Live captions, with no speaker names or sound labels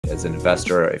as an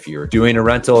investor, if you're doing a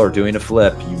rental or doing a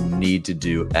flip, you need to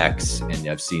do X. And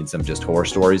I've seen some just horror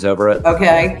stories over it.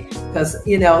 Okay, because,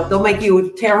 you know, they'll make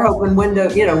you tear open window,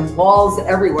 you know, walls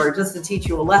everywhere just to teach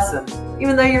you a lesson.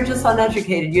 Even though you're just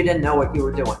uneducated, you didn't know what you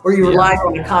were doing, or you relied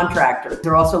on a contractor.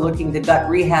 They're also looking to gut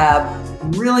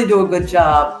rehab, really do a good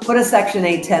job, put a Section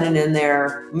 8 tenant in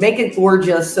there, make it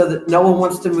gorgeous so that no one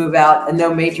wants to move out and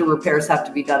no major repairs have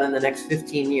to be done in the next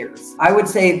 15 years. I would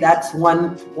say that's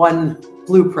one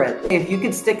blueprint. If you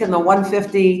could stick in the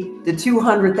 $150,000 to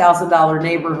 $200,000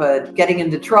 neighborhood, getting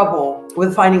into trouble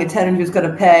with finding a tenant who's going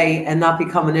to pay and not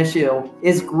become an issue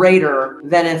is greater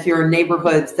than if you're in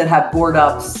neighborhoods that have board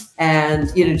ups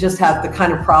and, you know, just have the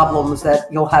kind of problems that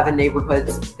you'll have in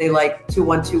neighborhoods. They like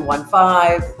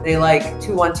 21215, they like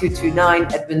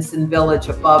 21229 Edmondson Village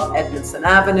above Edmondson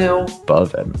Avenue.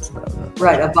 Above Edmondson Avenue.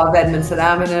 Right, above Edmondson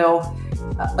Avenue.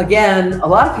 Again, a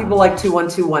lot of people like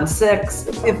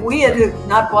 21216. If we had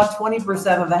not bought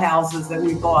 20% of the houses that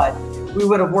we bought, we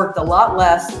would have worked a lot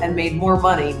less and made more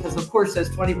money, because of course those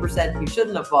 20% you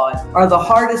shouldn't have bought are the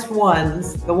hardest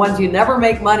ones, the ones you never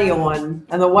make money on,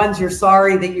 and the ones you're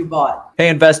sorry that you bought. Hey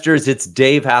investors, it's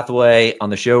Dave Hathaway on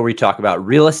the show where we talk about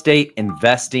real estate,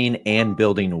 investing, and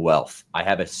building wealth. I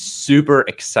have a super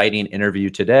exciting interview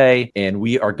today, and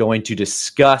we are going to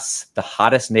discuss the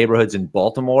hottest neighborhoods in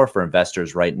Baltimore for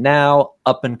investors right now,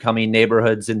 up and coming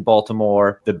neighborhoods in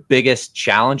Baltimore, the biggest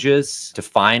challenges to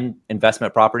find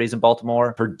investment properties in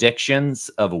Baltimore, predictions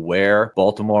of where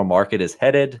Baltimore market is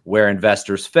headed, where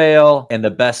investors fail, and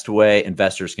the best way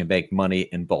investors can make money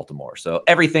in Baltimore. So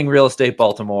everything real estate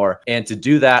Baltimore. And to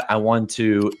do that, I want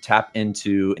to tap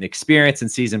into an experienced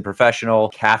and seasoned professional,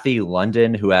 Cathy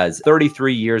London, who has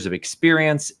 33 years of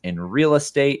experience in real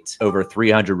estate, over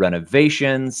 300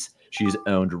 renovations. She's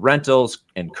owned rentals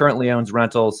and currently owns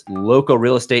rentals, local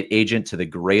real estate agent to the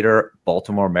greater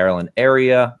Baltimore, Maryland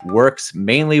area, works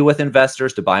mainly with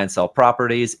investors to buy and sell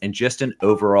properties, and just an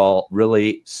overall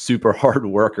really super hard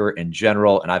worker in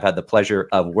general. And I've had the pleasure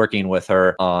of working with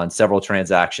her on several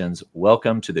transactions.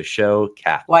 Welcome to the show,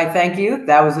 Cathy. Why, thank you.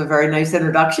 That was a very nice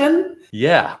introduction.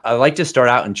 Yeah, I'd like to start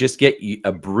out and just get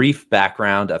a brief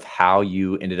background of how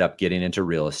you ended up getting into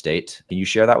real estate. Can you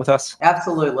share that with us?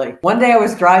 Absolutely. One day I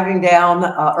was driving down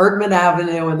Erdman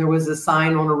Avenue, and there was a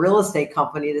sign on a real estate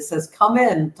company that says, "Come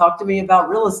in, talk to me about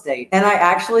real estate." And I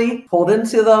actually pulled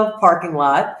into the parking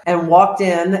lot and walked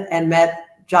in and met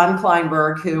John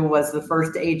Kleinberg, who was the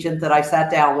first agent that I sat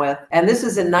down with. And this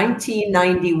is in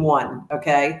 1991,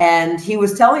 okay? And he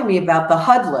was telling me about the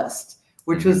HUD list,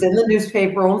 which was in the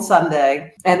newspaper on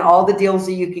Sunday, and all the deals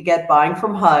that you could get buying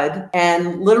from HUD.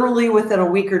 And literally within a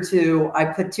week or two, I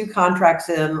put 2 contracts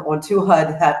in on 2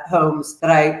 HUD homes that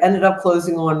I ended up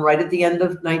closing on right at the end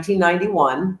of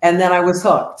 1991. And then I was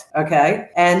hooked, okay?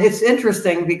 And it's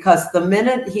interesting because the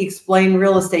minute he explained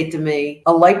real estate to me,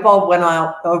 a light bulb went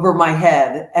out over my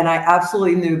head, and I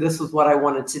absolutely knew this was what I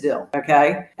wanted to do,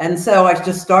 okay? And so I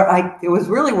just it was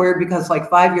really weird because like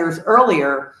 5 years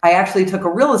earlier, I actually took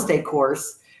a real estate course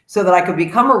so that I could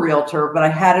become a realtor, but I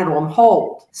had it on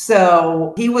hold.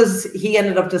 So he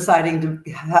ended up deciding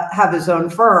to have his own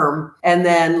firm. And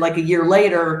then like a year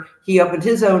later, he opened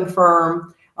his own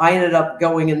firm. I ended up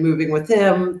going and moving with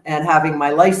him and having my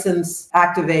license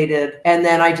activated. And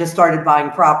then I just started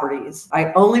buying properties.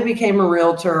 I only became a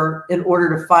realtor in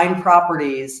order to find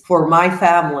properties for my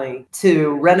family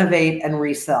to renovate and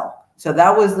resell. So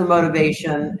that was the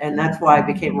motivation. And that's why I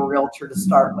became a realtor to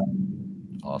start with.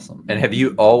 Awesome. And have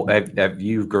you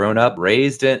grown up,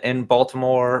 raised in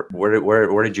Baltimore?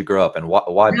 Where did you grow up, and why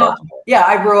Baltimore? Yeah,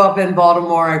 I grew up in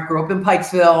Baltimore. I grew up in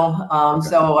Pikesville. Okay.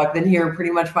 So I've been here pretty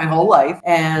much my whole life.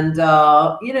 And,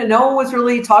 you know, no one was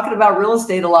really talking about real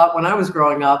estate a lot when I was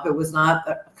growing up. It was not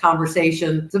a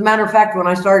conversation. As a matter of fact, when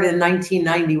I started in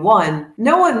 1991,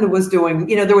 no one was doing,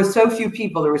 you know, there was so few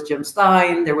people. There was Jim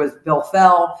Stein, there was Bill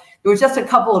Fell. There was just a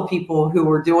couple of people who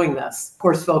were doing this. Of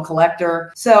course, Phil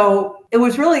Collector. So it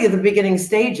was really the beginning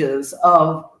stages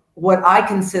of what I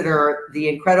consider the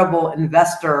incredible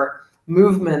investor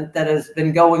movement that has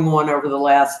been going on over the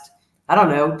last, I don't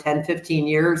know, 10, 15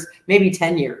 years, maybe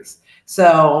 10 years.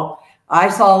 So I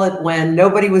saw it when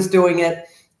nobody was doing it.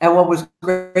 And what was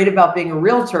great about being a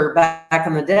realtor back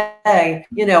in the day,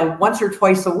 you know, once or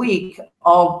twice a week,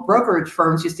 all brokerage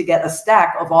firms used to get a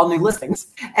stack of all new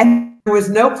listings. And there was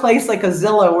no place like a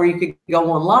Zillow where you could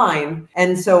go online.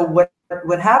 And so what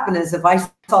would happen is if I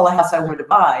saw a house I wanted to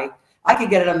buy, I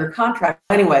could get it under contract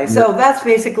anyway. So that's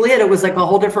basically it. It was like a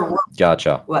whole different world.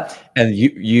 Gotcha. What? And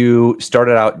you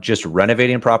started out just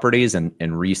renovating properties and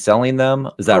reselling them.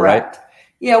 Is that Correct. right?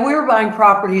 Yeah, we were buying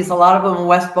properties, a lot of them in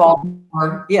West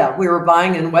Baltimore. Yeah, we were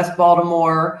buying in West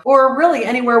Baltimore or really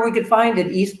anywhere we could find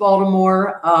it, East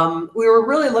Baltimore. We were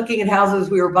really looking at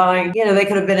houses we were buying. You know, they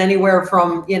could have been anywhere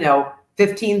from, you know,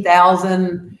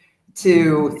 15,000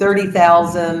 to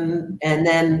 30,000. And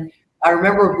then I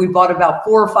remember we bought about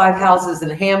 4 or 5 houses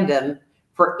in Hamden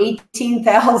for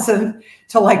 18,000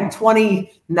 to like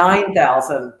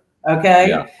 29,000. Okay.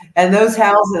 Yeah. And those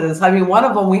houses, I mean, one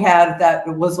of them we had that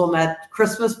was on that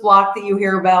Christmas block that you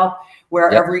hear about, where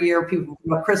every year people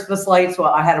put Christmas lights.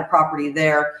 Well, I had a property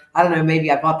there. I don't know, maybe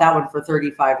I bought that one for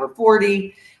 35 or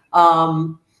 40.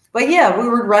 But yeah, we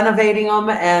were renovating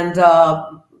them, and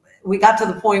we got to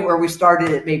the point where we started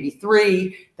at maybe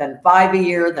 3, then 5 a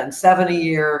year, then 7 a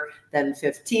year, then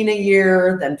 15 a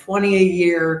year, then 20 a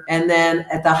year. And then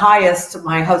at the highest,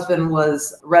 my husband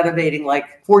was renovating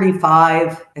like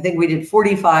 45. I think we did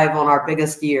 45 on our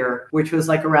biggest year, which was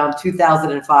like around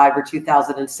 2005 or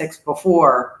 2006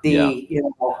 before the, you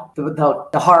know,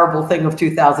 the horrible thing of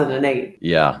 2008.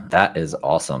 Yeah, that is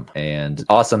awesome. And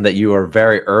awesome that you are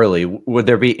very early. Would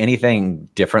there be anything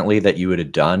differently that you would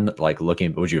have done? Like would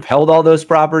you have held all those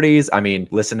properties? I mean,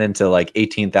 listening to like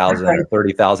 $18,000 or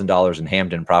 $30,000 in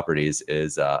Hamden properties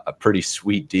is a pretty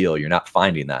sweet deal. You're not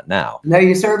finding that now. No,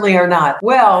 you certainly are not.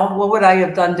 Well, what would I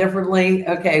have done differently?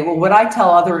 Okay, well, what I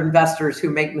tell other investors who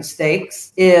make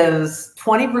mistakes is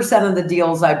 20% of the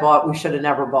deals I bought, we should have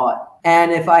never bought.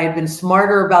 And if I had been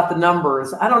smarter about the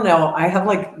numbers, I don't know, I have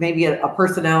like maybe a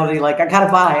personality, like I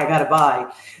gotta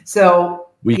buy. So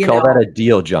we call that a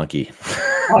deal junkie.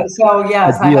 So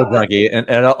yes, a deal junkie, and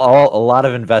a lot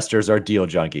of investors are deal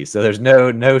junkies. So there's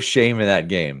no shame in that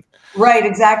game. Right,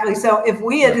 exactly. So if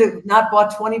we had not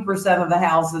bought 20% of the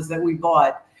houses that we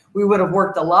bought, we would have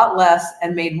worked a lot less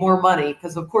and made more money,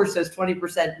 because of course those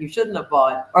 20% you shouldn't have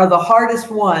bought are the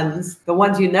hardest ones, the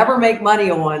ones you never make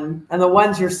money on, and the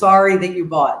ones you're sorry that you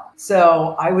bought.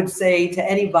 So I would say to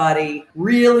anybody,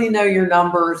 really know your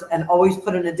numbers and always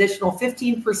put an additional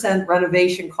 15%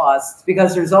 renovation costs,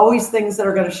 because there's always things that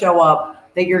are going to show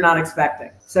up that you're not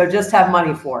expecting. So just have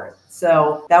money for it.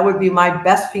 So that would be my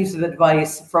best piece of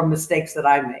advice from mistakes that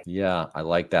I make. Yeah, I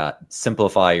like that.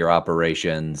 Simplify your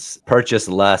operations, purchase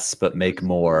less, but make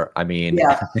more. I mean,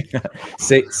 yeah.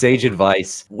 Sage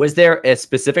advice. Was there a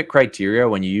specific criteria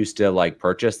when you used to like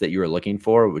purchase that you were looking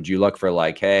for? Would you look for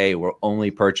like, hey, we'll only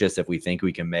purchase if we think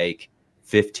we can make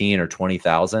 15 or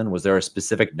 20,000? Was there a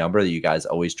specific number that you guys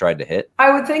always tried to hit?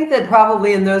 I would think that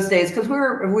probably in those days, because we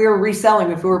were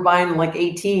reselling, if we were buying like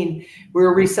 18, we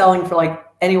were reselling for like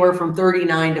anywhere from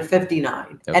 39 to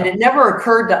 59. Okay. And it never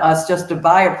occurred to us just to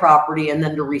buy a property and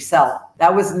then to resell it.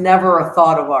 That was never a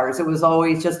thought of ours. It was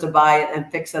always just to buy it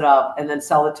and fix it up and then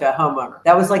sell it to a homeowner.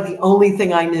 That was like the only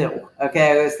thing I knew.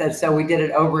 Okay. It was that, so we did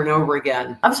it over and over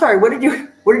again. I'm sorry, what did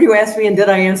you ask me, and did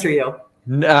I answer you?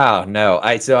 No.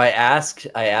 I asked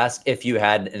if you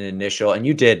had an initial, and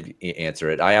you did answer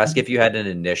it. I asked if you had an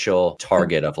initial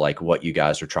target of like what you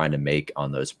guys were trying to make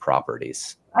on those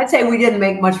properties. I'd say we didn't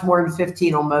make much more than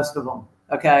 15 on most of them.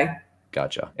 Okay.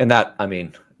 Gotcha. And that, I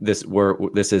mean, this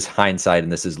is hindsight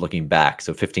and this is looking back.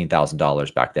 So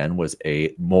 $15,000 back then was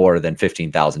more than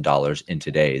 $15,000 in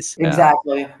today's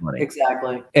money.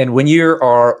 Exactly. And when you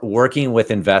are working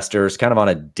with investors kind of on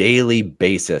a daily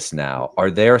basis now,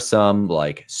 are there some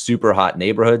like super hot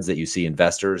neighborhoods that you see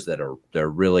investors they're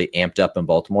really amped up in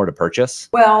Baltimore to purchase?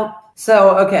 Well,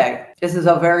 so, okay, this is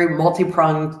a very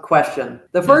multi-pronged question.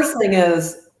 The first thing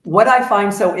is, what I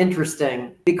find so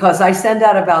interesting, because I send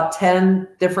out about 10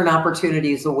 different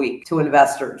opportunities a week to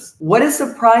investors. What is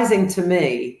surprising to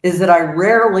me is that I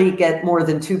rarely get more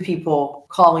than 2 people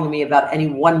calling me about any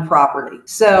one property.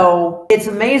 So it's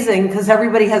amazing because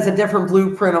everybody has a different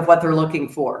blueprint of what they're looking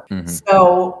for. Mm-hmm.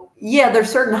 So yeah,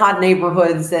 there's certain hot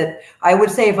neighborhoods that I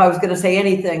would say, if I was going to say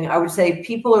anything, I would say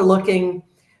people are looking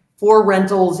for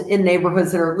rentals in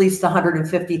neighborhoods that are at least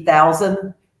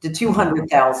 150,000 to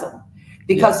 200,000.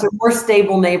 Because they're more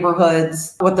stable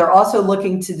neighborhoods. What they're also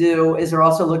looking to do is they're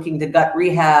also looking to gut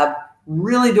rehab,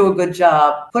 really do a good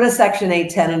job, put a Section 8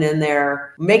 tenant in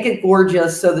there, make it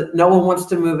gorgeous so that no one wants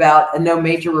to move out and no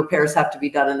major repairs have to be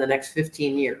done in the next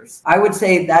 15 years. I would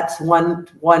say that's one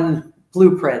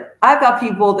blueprint. I've got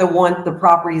people that want the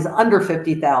properties under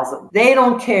 50,000. They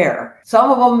don't care.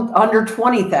 Some of them under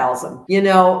 20,000. You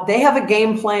know, they have a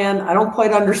game plan. I don't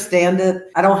quite understand it.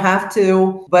 I don't have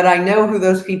to, but I know who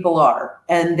those people are.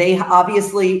 And they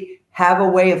obviously have a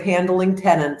way of handling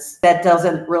tenants that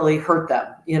doesn't really hurt them,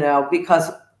 you know,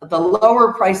 because the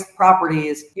lower priced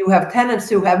properties, you have tenants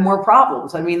who have more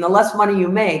problems. I mean, the less money you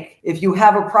make, if you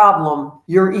have a problem,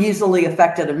 you're easily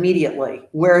affected immediately.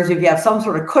 Whereas if you have some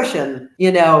sort of cushion,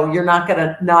 you know, you're not going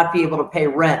to not be able to pay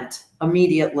rent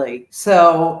immediately.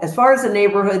 So as far as the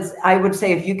neighborhoods, I would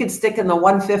say if you could stick in the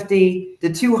 $150,000 to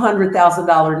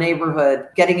 $200,000 neighborhood,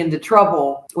 getting into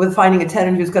trouble with finding a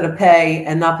tenant who's going to pay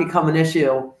and not become an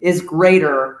issue is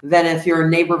greater than if you're in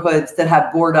neighborhoods that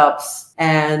have board ups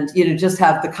and, you know, just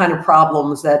have the kind of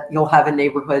problems that you'll have in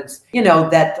neighborhoods, you know,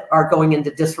 that are going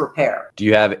into disrepair. Do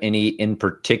you have any in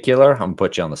particular, I'm gonna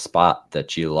put you on the spot,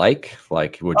 that you like?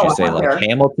 Like, would you say like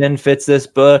Hamilton fits this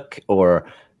book, or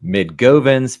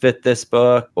Mid-Govans fit this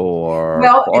book, or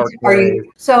well,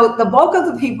 so the bulk of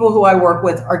the people who I work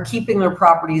with are keeping their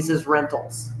properties as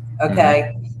rentals.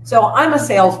 Okay. So I'm a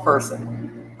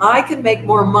salesperson. I can make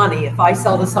more money if I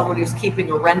sell to someone who's keeping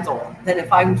a rental than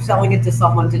if I'm selling it to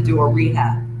someone to do a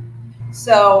rehab.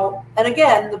 So, and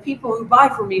again, the people who buy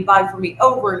from me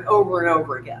over and over and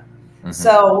over again.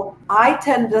 So I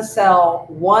tend to sell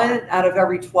 1 out of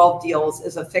every 12 deals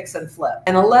is a fix and flip,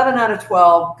 and 11 out of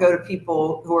 12 go to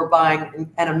people who are buying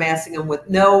and amassing them with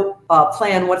no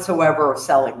plan whatsoever of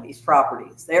selling these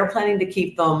properties. They're planning to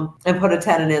keep them and put a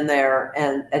tenant in there,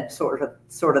 and sort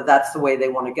of that's the way they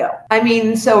want to go. I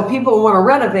mean, so people who want to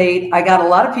renovate, I got a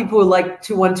lot of people who like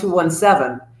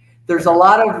 21217. There's a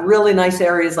lot of really nice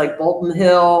areas like Bolton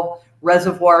Hill,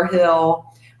 Reservoir Hill.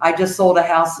 I just sold a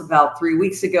house about 3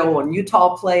 weeks ago on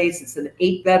Utah Place. It's an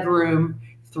 8-bedroom,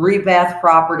 3-bath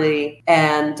property,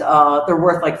 and they're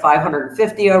worth like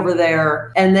 $550 over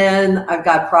there. And then I've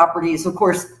got properties, of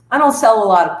course, I don't sell a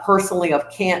lot personally of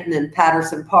Canton and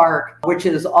Patterson Park, which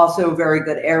is also very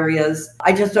good areas.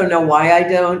 I just don't know why I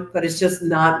don't, but it's just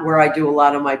not where I do a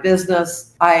lot of my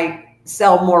business. I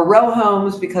sell more row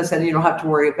homes because then you don't have to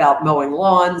worry about mowing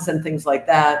lawns and things like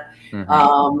that.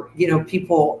 You know,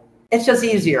 people, it's just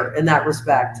easier in that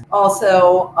respect.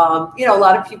 Also, you know, a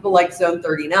lot of people like Zone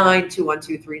 39,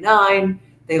 21239.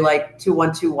 They like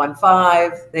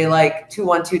 21215. They like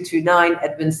 21229,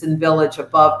 Edmondson Village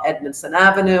above Edmondson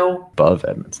Avenue. Above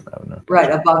Edmondson Avenue.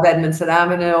 Right, above Edmondson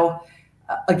Avenue.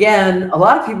 Again, a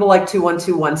lot of people like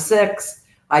 21216.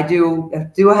 I do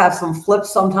have some flips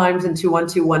sometimes in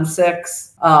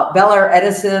 21216. Bel Air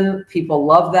Edison, people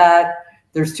love that.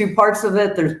 There's 2 parts of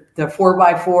it. There's the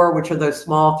 4x4, which are those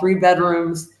small 3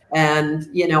 bedrooms. And,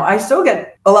 you know, I still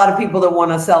get a lot of people that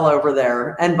want to sell over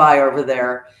there and buy over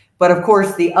there. But of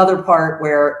course, the other part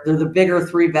where they're the bigger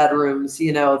 3 bedrooms,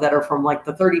 you know, that are from like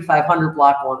the 3500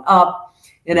 block on up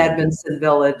in Edmondson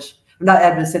Village, not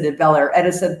Edmondson, in Bel Air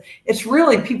Edison. It's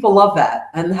really, people love that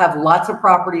and have lots of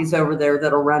properties over there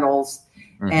that are rentals.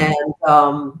 And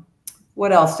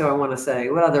what else do I want to say?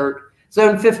 What other?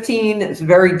 Zone 15 is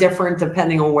very different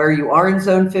depending on where you are in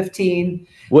Zone 15.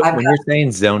 When you're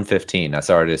saying Zone 15, I'm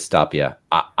sorry to stop you.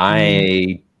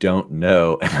 I don't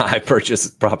know. I purchase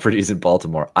properties in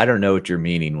Baltimore. I don't know what you're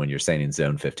meaning when you're saying in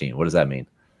Zone 15. What does that mean?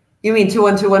 You mean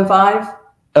 21215?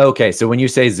 Okay, so when you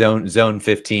say zone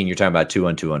 15, you're talking about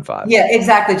 21215. Yeah,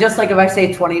 exactly. Just like if I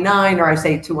say 29 or I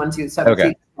say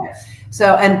 21217. Okay.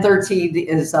 So, and 13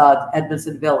 is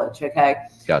Edmondson Village. Okay.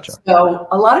 Gotcha. So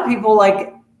a lot of people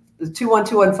like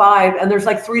 21215, and there's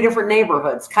like 3 different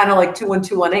neighborhoods, kind of like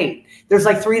 21218. There's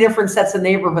like 3 different sets of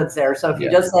neighborhoods there. So if you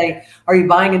just say, are you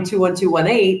buying in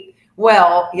 21218?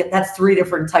 Well, that's 3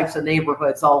 different types of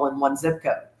neighborhoods all in one zip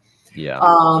code. Yeah.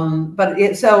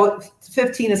 So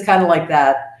 15 is kind of like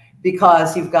that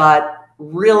because you've got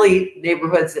really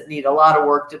neighborhoods that need a lot of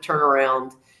work to turn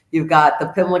around. You've got the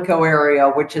Pimlico area,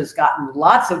 which has gotten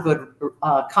lots of good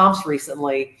comps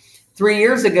recently. 3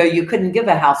 years ago, you couldn't give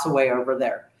a house away over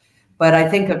there. But I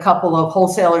think a couple of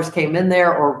wholesalers came in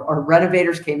there or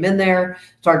renovators came in there,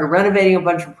 started renovating a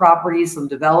bunch of properties, some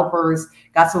developers,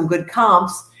 got some good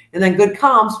comps, and then good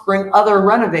comps bring other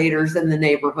renovators in the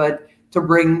neighborhood to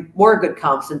bring more good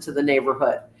comps into the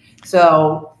neighborhood.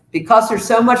 So because there's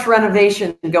so much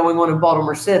renovation going on in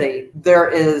Baltimore City, there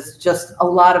is just a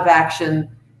lot of action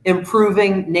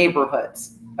improving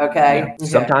neighborhoods. Okay. Yeah.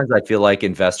 Sometimes I feel like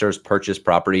investors purchase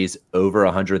properties over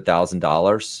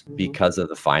 $100,000 because of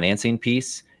the financing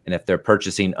piece. And if they're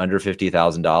purchasing under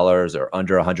 $50,000 or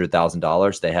under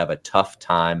 $100,000, they have a tough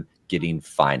time getting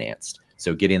financed.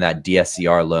 So getting that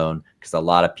DSCR loan, because a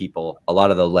lot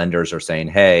of the lenders are saying,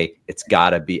 hey,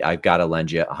 I've got to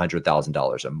lend you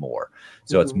 $100,000 or more.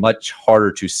 So it's much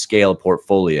harder to scale a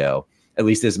portfolio. At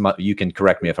least you can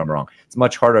correct me if I'm wrong. It's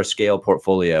much harder to scale a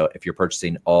portfolio if you're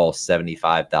purchasing all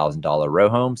 $75,000 row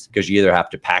homes, because you either have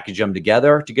to package them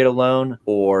together to get a loan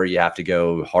or you have to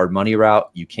go hard money route.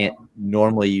 You can't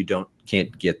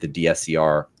get the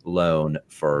DSCR loan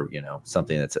for, you know,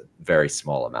 something that's a very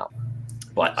small amount.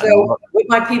 But so what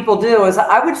my people do is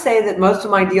I would say that most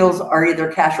of my deals are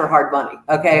either cash or hard money.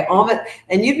 Okay.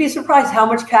 And you'd be surprised how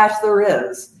much cash there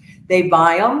is. They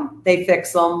buy them, they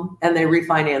fix them, and they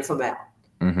refinance them out.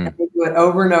 And they do it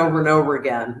over and over and over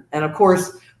again. And of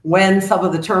course, when some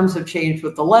of the terms have changed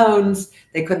with the loans,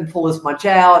 they couldn't pull as much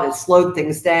out. It slowed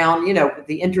things down. You know,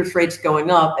 the interest rates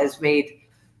going up has made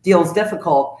deals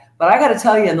difficult. But I got to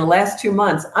tell you, in the last 2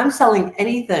 months, I'm selling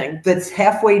anything that's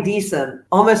halfway decent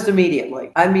almost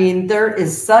immediately. I mean, there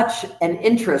is such an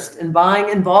interest in buying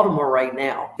in Baltimore right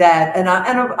now that, and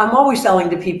I'm always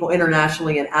selling to people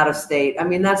internationally and out of state. I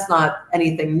mean, that's not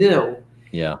anything new.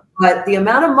 Yeah. But the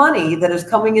amount of money that is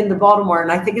coming into Baltimore,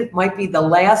 and I think it might be the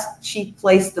last cheap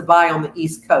place to buy on the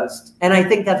East Coast. And I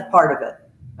think that's part of it.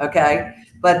 Okay.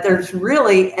 But there's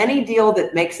really any deal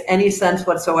that makes any sense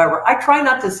whatsoever. I try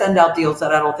not to send out deals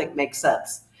that I don't think make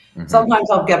sense. Sometimes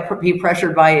I'll be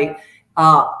pressured by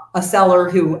a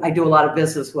seller who I do a lot of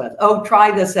business with. Oh,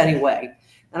 try this anyway.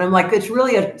 And I'm like,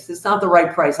 it's not the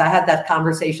right price. I had that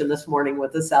conversation this morning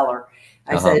with the seller.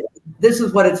 I said, this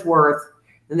is what it's worth.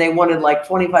 And they wanted like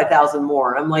 25,000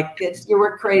 more. I'm like, you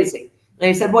were crazy. And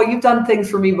he said, well, you've done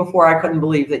things for me before I couldn't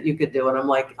believe that you could do it. I'm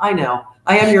like, I know,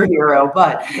 I am your hero,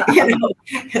 but you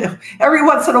know, every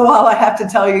once in a while I have to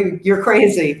tell you you're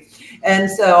crazy. And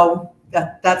so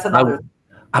that's another.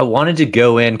 I wanted to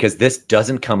go in because this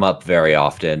doesn't come up very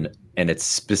often, and it's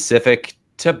specific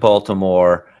to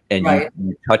Baltimore. And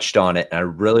you touched on it. And I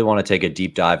really want to take a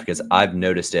deep dive because I've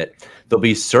noticed it. There'll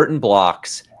be certain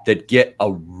blocks that get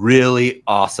a really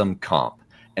awesome comp,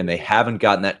 and they haven't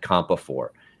gotten that comp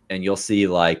before. And you'll see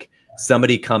like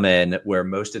somebody come in where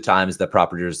most of the times the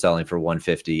properties are selling for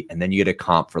 150, and then you get a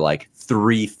comp for like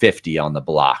 350 on the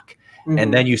block.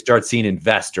 And then you start seeing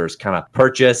investors kind of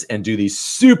purchase and do these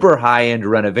super high-end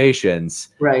renovations.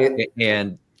 Right.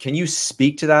 And can you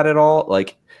speak to that at all?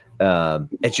 Like,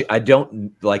 I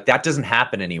don't like that doesn't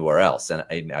happen anywhere else. And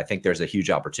I think there's a huge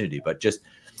opportunity, but just,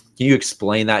 can you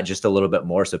explain that just a little bit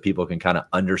more so people can kind of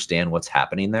understand what's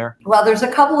happening there? Well, there's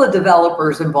a couple of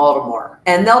developers in Baltimore,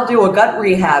 and they'll do a gut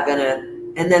rehab in it.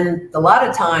 And then a lot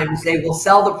of times they will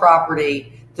sell the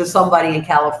property to somebody in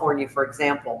California, for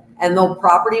example, and they'll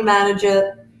property manage it,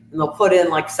 and they'll put in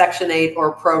like Section 8 or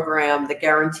a program that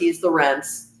guarantees the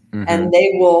rents, and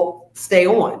they will stay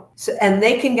on. So, and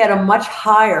they can get a much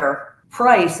higher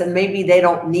price, and maybe they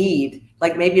don't need,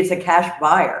 like maybe it's a cash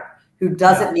buyer who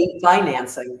doesn't need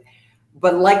financing,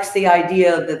 but likes the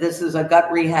idea that this is a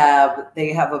gut rehab.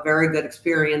 They have a very good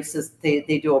experience.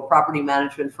 They do a property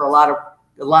management for a lot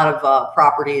of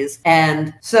properties.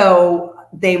 And so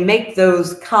they make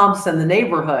those comps in the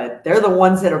neighborhood. They're the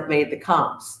ones that have made the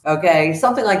comps. Okay.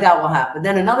 Something like that will happen.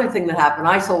 Then another thing that happened,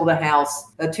 I sold a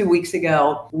house 2 weeks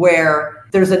ago where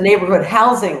there's a neighborhood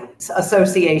housing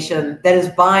association that is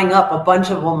buying up a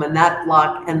bunch of them in that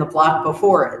block and the block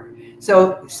before it.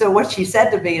 So what she said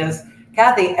to me is,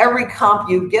 Cathy, every comp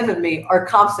you've given me are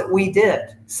comps that we did.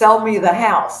 Sell me the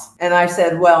house. And I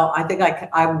said, well, I think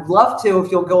I would love to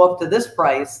if you'll go up to this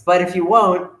price, but if you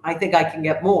won't, I think I can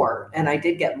get more. And I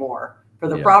did get more for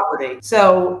the property.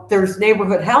 So there's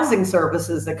neighborhood housing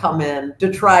services that come in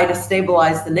to try to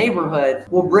stabilize the neighborhood.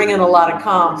 We'll bring in a lot of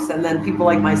comps, and then people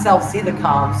like myself see the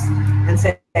comps and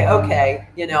say, okay,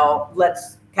 you know,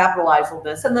 let's capitalize on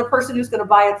this. And the person who's going to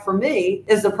buy it from me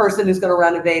is the person who's going to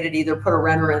renovate it, either put a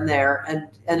renter in there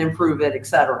and improve it, et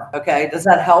cetera. Okay. Does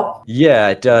that help? Yeah,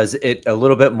 it does. A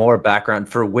little bit more background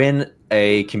for when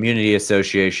a community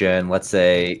association, let's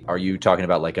say, are you talking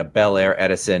about like a Bel Air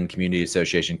Edison community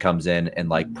association comes in and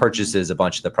like purchases a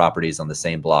bunch of the properties on the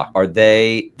same block? Are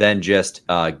they then just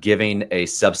giving a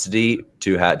subsidy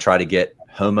to try to get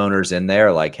homeowners in there,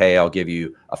 like, hey, I'll give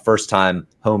you a first-time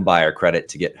home buyer credit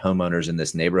to get homeowners in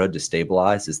this neighborhood to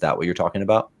stabilize? Is that what you're talking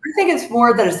about? I think it's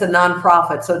more that it's a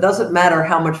nonprofit, so it doesn't matter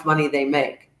how much money they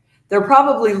make. They're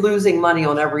probably losing money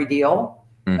on every deal,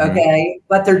 okay?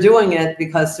 But they're doing it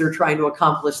because they're trying to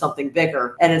accomplish something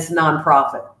bigger, and it's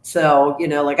nonprofit. So, you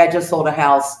know, like I just sold a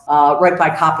house right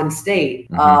by Coppin State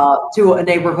to a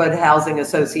neighborhood housing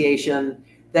association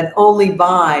that only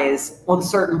buys on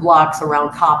certain blocks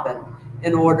around Coppin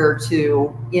in order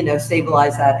to, you know,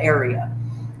 stabilize that area.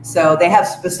 So they have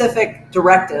specific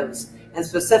directives and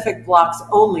specific blocks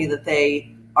only that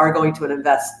they are going to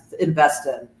invest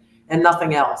in, and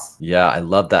nothing else. Yeah, I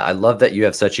love that. I love that you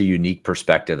have such a unique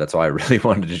perspective. That's why I really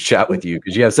wanted to chat with you,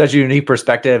 because you have such a unique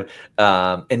perspective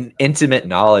and intimate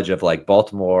knowledge of like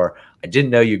Baltimore. I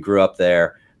didn't know you grew up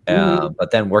there.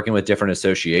 But then working with different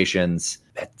associations,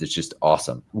 it's just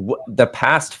awesome. The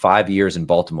past 5 years in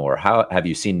Baltimore, how have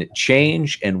you seen it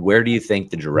change, and where do you think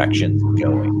the direction's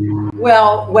going?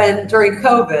 Well, during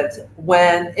COVID,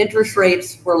 when interest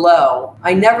rates were low,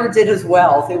 I never did as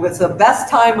well. It was the best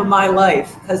time of my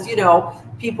life because,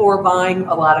 people were buying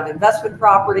a lot of investment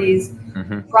properties.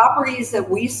 Properties that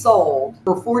we sold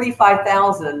for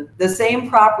 $45,000, the same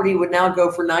property would now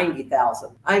go for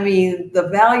 $90,000. I mean, the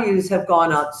values have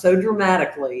gone up so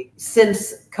dramatically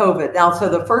since COVID. Now, so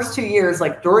the first 2 years,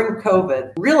 like during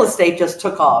COVID, real estate just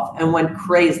took off and went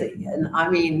crazy. And I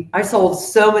mean, I sold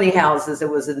so many houses, it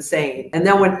was insane. And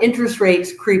then when interest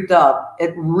rates creeped up,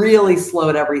 it really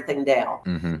slowed everything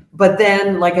down. But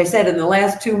then, like I said, in the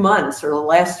last 2 months or the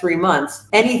last 3 months,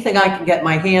 anything I can get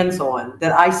my hands on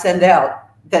that I send out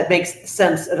that makes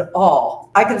sense at all,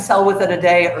 I can sell within a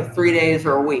day or 3 days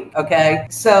or a week. Okay.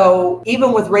 So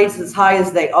even with rates as high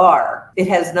as they are, it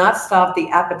has not stopped the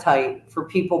appetite for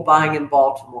people buying in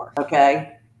Baltimore.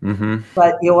 Okay.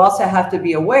 But you also have to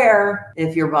be aware,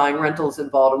 if you're buying rentals in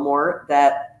Baltimore,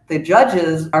 that the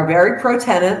judges are very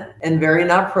pro-tenant and very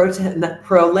not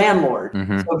pro-landlord. So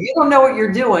if you don't know what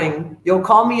you're doing, you'll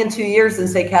call me in 2 years and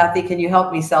say, Cathy, can you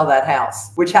help me sell that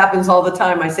house? Which happens all the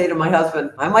time. I say to my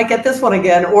husband, I might get this one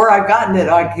again, or I've gotten it.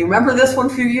 You remember this one a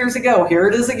few years ago? Here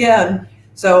it is again.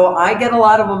 So I get a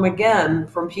lot of them again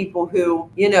from people who,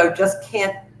 just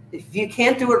can't. If you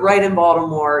can't do it right in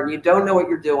Baltimore and you don't know what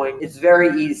you're doing, it's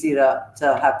very easy to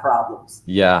have problems.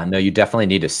 Yeah, no, you definitely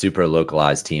need a super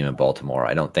localized team in Baltimore.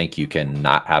 I don't think you can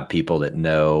not have people that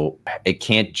know. It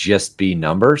can't just be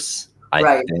numbers.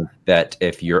 I think that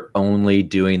if you're only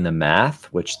doing the math,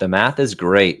 which the math is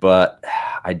great, but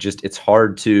it's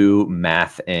hard to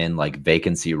math in like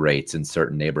vacancy rates in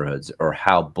certain neighborhoods or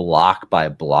how block by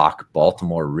block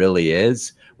Baltimore really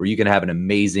is, where you can have an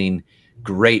amazing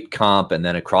great comp, and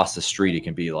then across the street it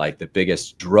can be like the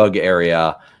biggest drug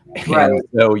area. And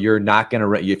so you're not going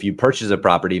to, if you purchase a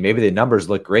property, maybe the numbers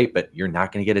look great, but you're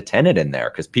not going to get a tenant in there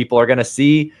because people are going to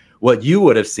see what you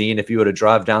would have seen if you would have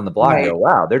drive down the block and go,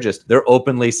 wow, they're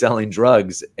openly selling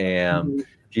drugs. And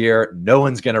here, no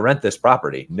one's going to rent this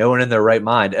property. No one in their right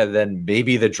mind. And then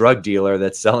maybe the drug dealer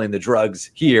that's selling the drugs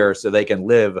here so they can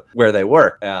live where they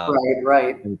work.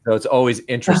 And so it's always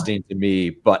interesting to me,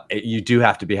 but you do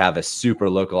have to have a super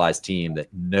localized team that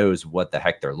knows what the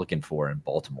heck they're looking for in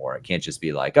Baltimore. It can't just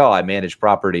be like, oh, I manage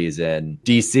properties in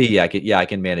DC. I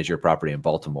can manage your property in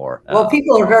Baltimore. Well,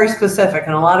 people are very specific.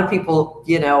 And a lot of people,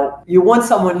 you want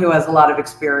someone who has a lot of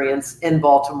experience in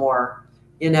Baltimore.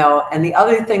 And the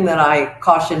other thing that I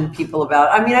caution people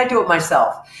about, I mean, I do it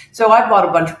myself. So I bought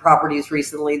a bunch of properties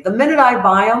recently. The minute I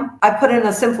buy them, I put in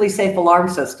a Simply Safe alarm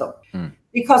system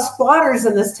because squatters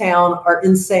in this town are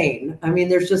insane. I mean,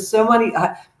 there's just so many.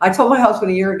 I told my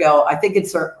husband a year ago, I think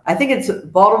it's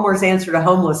Baltimore's answer to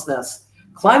homelessness.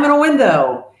 Climb in a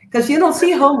window, because you don't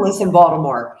see homeless in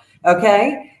Baltimore.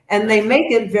 Okay. And they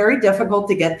make it very difficult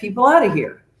to get people out of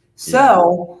here.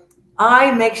 So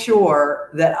I make sure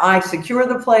that I secure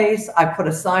the place. I put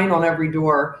a sign on every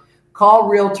door, call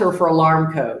realtor for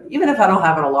alarm code. Even if I don't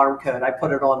have an alarm code, I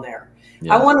put it on there.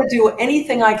 I want to do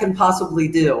anything I can possibly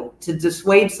do to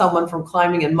dissuade someone from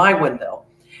climbing in my window.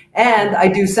 And I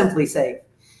do Simply Safe.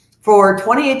 For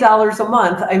 $28 a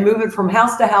month, I move it from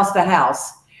house to house to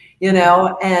house,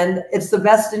 and it's the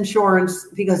best insurance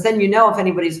because then if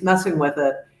anybody's messing with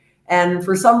it. And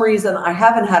for some reason, I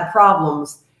haven't had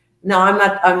problems. Now,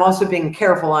 I'm also being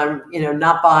careful. I'm,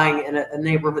 not buying in a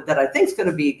neighborhood that I think is going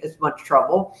to be as much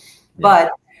trouble,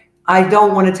 but I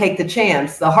don't want to take the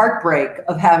chance. The heartbreak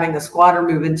of having a squatter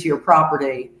move into your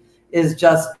property is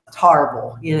just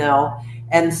horrible,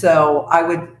 And so I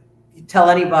would tell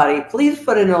anybody, please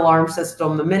put in an alarm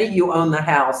system the minute you own the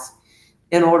house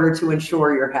in order to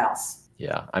insure your house.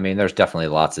 Yeah. I mean, there's definitely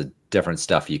lots of different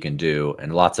stuff you can do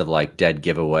and lots of like dead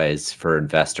giveaways for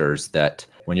investors that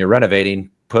when you're renovating,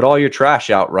 put all your trash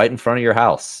out right in front of your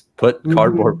house. Put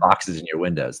cardboard boxes in your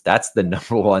windows. That's the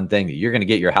number one thing that you're going to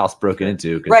get your house broken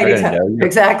into. Right,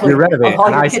 exactly. You're renovating.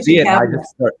 And I see it and I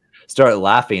just start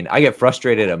laughing. I get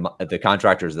frustrated at the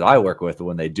contractors that I work with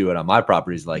when they do it on my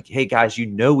properties. Like, hey guys,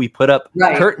 we put up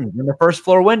curtains in the first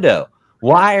floor window.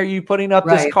 Why are you putting up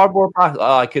this cardboard box?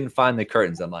 Oh, I couldn't find the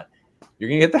curtains. I'm like, you're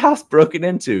going to get the house broken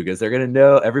into because they're going to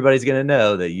know, everybody's going to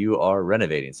know that you are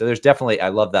renovating. So there's definitely, I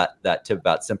love that tip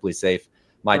about Simply Safe.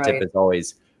 My tip is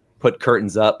always put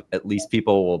curtains up. At least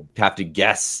people will have to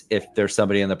guess if there's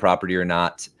somebody in the property or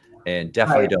not. And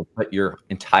definitely don't put your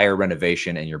entire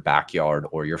renovation in your backyard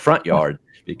or your front yard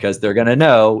because they're going to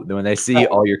know that when they see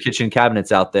all your kitchen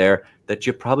cabinets out there that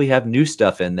you probably have new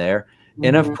stuff in there.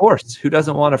 And of course, who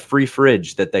doesn't want a free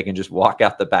fridge that they can just walk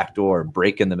out the back door and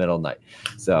break in the middle of the night?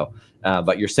 So,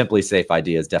 but your Simply Safe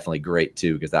idea is definitely great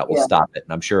too, because that will stop it.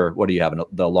 And I'm sure, what do you have?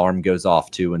 The alarm goes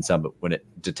off too when it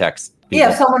detects people.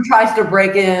 Yeah, if someone tries to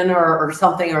break in or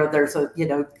something, or there's a,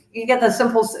 you get the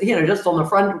simple, just on the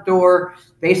front door,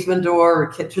 basement door, or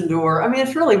kitchen door. I mean,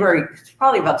 it's probably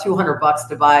about $200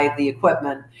 to buy the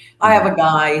equipment. I have a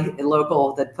guy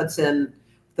local that puts in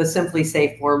the Simply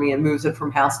Safe for me and moves it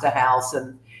from house to house.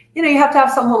 And, you have to have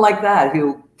someone like that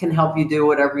who can help you do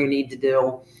whatever you need to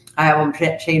do. I have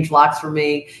them change locks for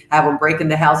me. I have them break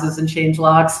into houses and change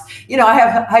locks. I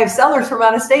have sellers from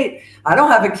out of state. I don't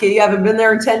have a key. I haven't been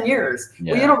there in 10 years.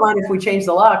 Yeah. Well, you don't mind if we change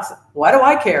the locks. Why do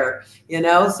I care?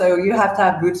 So you have to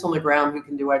have boots on the ground who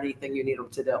can do anything you need them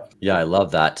to do. Yeah, I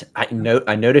love that.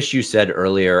 I noticed you said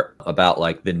earlier about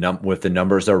like if the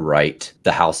numbers are right,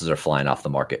 the houses are flying off the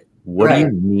market. What do you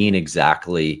mean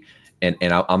exactly? And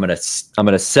I'm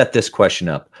gonna set this question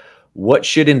up. What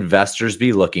should investors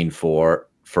be looking for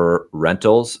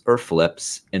rentals or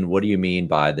flips? And what do you mean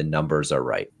by the numbers are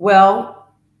right? Well,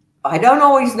 I don't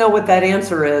always know what that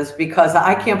answer is, because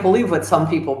I can't believe what some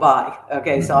people buy.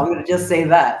 Okay, so I'm going to just say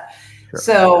that. Sure.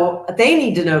 So they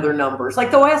need to know their numbers. Like,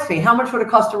 they'll ask me, how much would it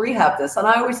cost to rehab this? And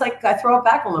I always I throw it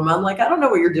back on them. I'm like, I don't know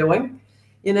what you're doing.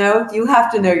 You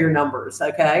have to know your numbers.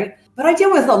 Okay. But I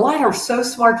deal with a lot of so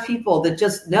smart people that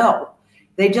just know.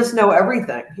 They just know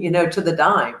everything, to the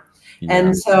dime. Yeah.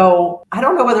 And so I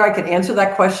don't know whether I can answer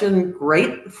that question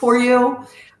great for you.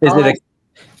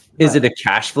 Is it a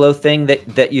cash flow thing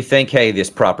that you think, hey, this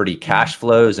property cash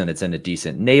flows and it's in a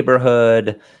decent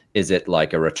neighborhood? Is it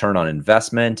like a return on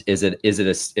investment? Is it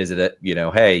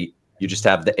hey, you just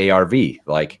have the ARV,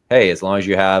 like, hey, as long as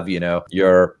you have,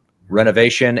 your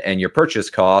renovation and your purchase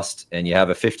cost and you have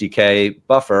a 50K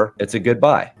buffer, it's a good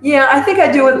buy. Yeah, I think I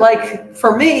do it like,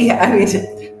 for me, I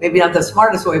mean, maybe not the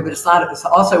smartest way, but it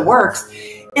also works,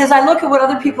 is I look at what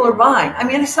other people are buying. I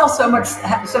mean, I sell so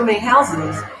many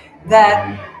houses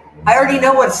that I already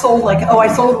know what's sold. Like, oh, I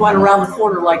sold one around the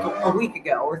corner like a week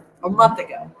ago or a month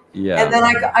ago. Yeah. And then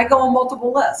I go on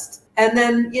multiple lists. And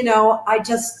then, I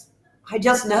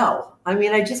just know. I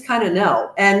mean, I just kind of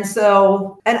know. And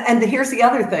so, and here's the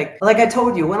other thing. Like I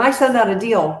told you, when I send out a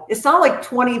deal, it's not like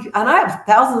 20, and I have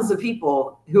thousands of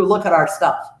people who look at our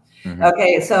stuff.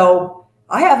 Okay. So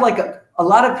I have like a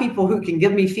lot of people who can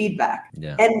give me feedback.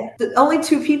 Yeah. And only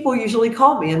 2 people usually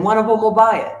call me, and one of them will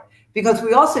buy it, because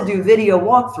we also do video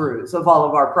walkthroughs of all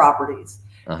of our properties.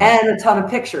 And a ton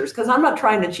of pictures, because I'm not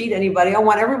trying to cheat anybody. I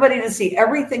want everybody to see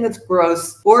everything that's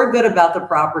gross or good about the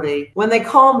property. When they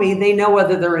call me, they know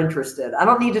whether they're interested. I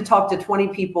don't need to talk to 20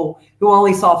 people who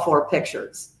only saw 4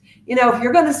 pictures. If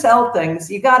you're going to sell things,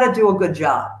 you got to do a good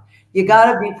job. You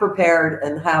got to be prepared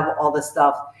and have all this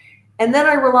stuff. And then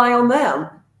I rely on them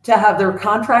to have their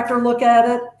contractor look at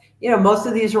it. Most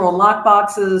of these are on lock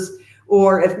boxes.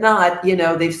 Or if not,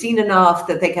 they've seen enough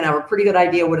that they can have a pretty good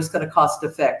idea what it's going to cost to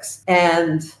fix.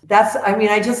 And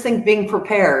I just think being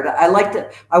prepared.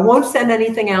 I won't send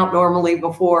anything out normally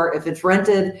before. If it's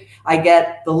rented, I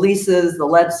get the leases, the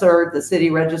lead cert, the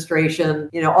city registration,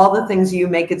 all the things you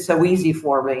make it so easy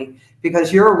for me,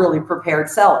 because you're a really prepared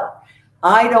seller.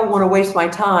 I don't want to waste my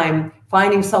time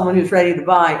finding someone who's ready to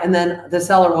buy, and then the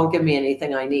seller won't give me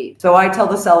anything I need. So I tell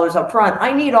the sellers up front,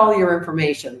 I need all your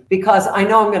information, because I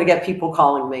know I'm going to get people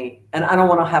calling me, and I don't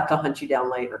want to have to hunt you down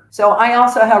later. So I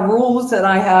also have rules that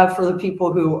I have for the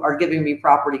people who are giving me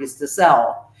properties to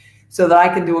sell, so that I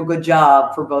can do a good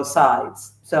job for both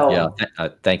sides. So yeah,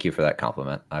 thank you for that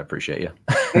compliment. I appreciate you.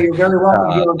 You're very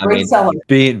welcome. You're a great seller.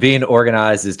 Being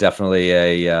organized is definitely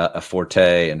a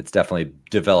forte, and it's definitely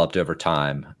developed over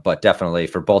time. But definitely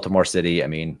for Baltimore City, I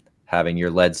mean, having your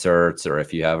lead certs, or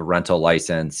if you have a rental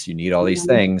license, you need all these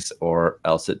things, or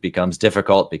else it becomes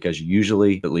difficult, because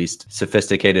usually, at least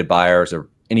sophisticated buyers, or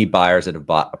any buyers that have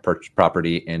bought a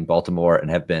property in Baltimore and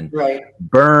have been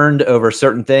burned over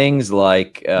certain things,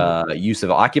 like use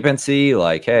of occupancy,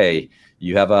 like, hey,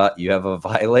 you have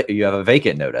a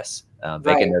vacant notice.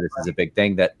 Vacant notice is a big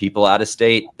thing that people out of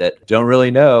state that don't really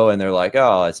know, and they're like,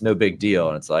 oh, it's no big deal.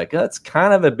 And it's like, that's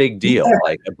kind of a big deal.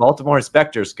 Like, a Baltimore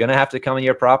inspector is going to have to come on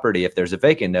your property if there's a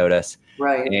vacant notice.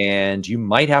 Right. And you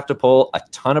might have to pull a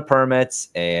ton of permits,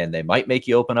 and they might make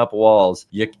you open up walls.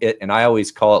 And I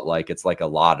always call it like, it's like a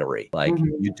lottery. Like,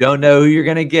 you don't know who you're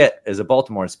going to get as a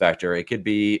Baltimore inspector. It could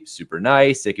be super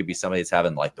nice. It could be somebody that's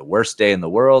having like the worst day in the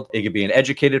world. It could be an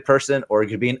educated person, or it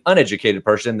could be an uneducated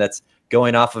person that's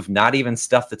going off of not even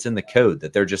stuff that's in the code,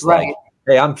 that they're just like,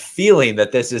 hey, I'm feeling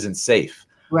that this isn't safe.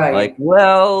 Right. Like,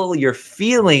 well, your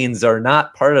feelings are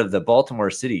not part of the Baltimore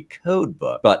City code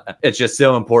book, but it's just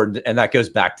so important. And that goes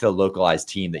back to the localized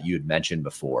team that you had mentioned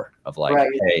before of like,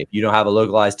 hey, if you don't have a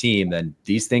localized team, then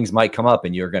these things might come up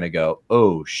and you're going to go,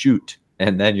 oh, shoot.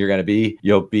 And then you're going to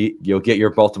you'll get your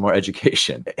Baltimore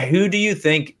education. Who do you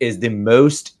think is the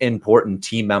most important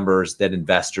team members that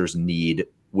investors need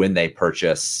when they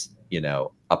purchase,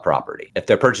 a property? If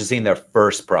they're purchasing their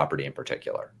first property in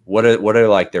particular, what are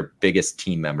like their biggest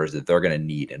team members that they're going to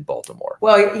need in Baltimore?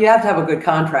 Well, you have to have a good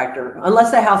contractor,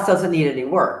 unless the house doesn't need any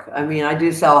work. I mean, I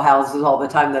do sell houses all the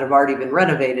time that have already been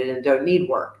renovated and don't need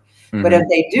work. But if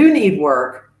they do need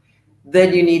work,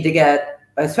 then you need to get,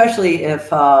 especially if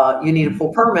you need to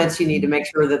pull permits, you need to make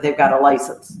sure that they've got a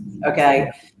license. Okay.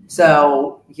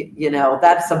 So,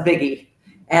 that's a biggie.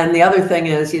 And the other thing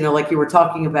is, like you were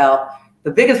talking about, the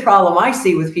biggest problem I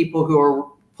see with people who are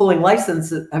pulling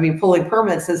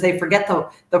permits is they forget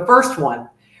the first one,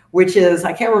 which is,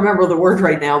 I can't remember the word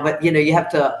right now, but you have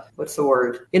to, what's the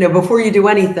word? Before you do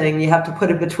anything, you have to put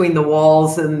it between the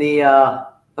walls and the,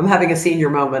 I'm having a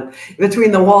senior moment,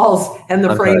 between the walls and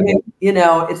the framing,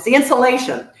 it's the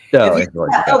insulation.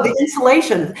 The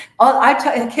insulation.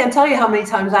 I can't tell you how many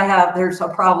times there's a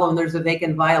problem, there's a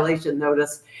vacant violation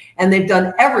notice, and they've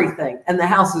done everything, and the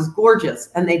house is gorgeous,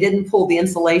 and they didn't pull the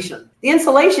insulation. The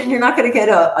insulation, you're not going to get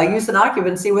a use and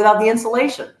occupancy without the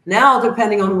insulation. Now,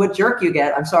 depending on what jerk you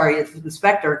get, I'm sorry, it's the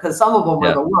inspector, because some of them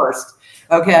are the worst,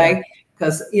 okay?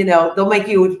 Because, they'll make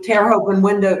you tear open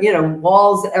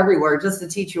walls everywhere just to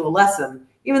teach you a lesson.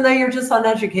 Even though you're just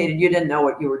uneducated, you didn't know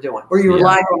what you were doing, or you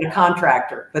relied on a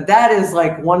contractor. But that is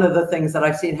like one of the things that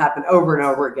I've seen happen over and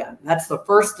over again. That's the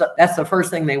first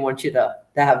thing they want you to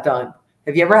have done.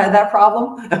 Have you ever had that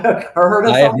problem or heard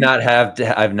of? I've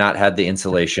not had the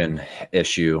insulation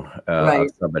issue of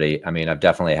somebody. I mean, I've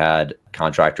definitely had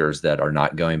contractors that are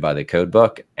not going by the code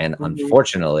book, and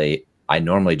unfortunately, I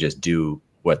normally just do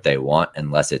what they want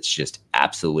unless it's just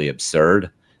absolutely absurd.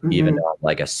 Even though I'm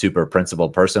like a super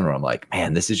principled person where I'm like,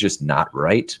 man, this is just not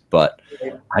right, but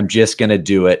I'm just going to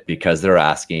do it because they're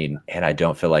asking and I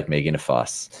don't feel like making a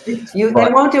fuss. They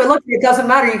won't do it. Look, it doesn't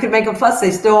matter. You can make a fuss. They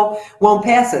still won't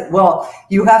pass it. Well,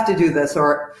 you have to do this.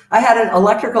 Or I had an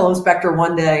electrical inspector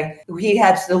one day. He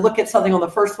had to look at something on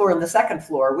the first floor and the second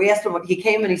floor. We asked him, he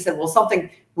came and he said, well,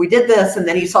 we did this, and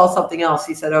then he saw something else.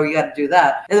 He said, oh, you got to do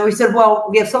that. And then we said, well,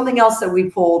 we have something else that we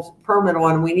pulled permit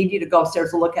on. We need you to go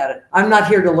upstairs to look at it. I'm not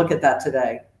here to look at that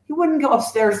today. He wouldn't go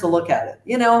upstairs to look at it,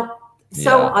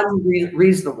 so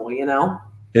unreasonable,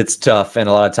 It's tough. And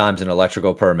a lot of times an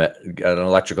electrical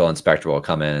inspector will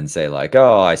come in and say like,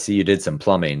 oh, I see you did some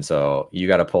plumbing, so you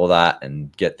got to pull that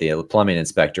and get the plumbing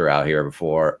inspector out here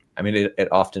before. I mean,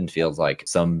 it often feels like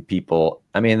some people,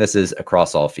 this is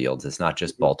across all fields. It's not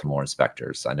just Baltimore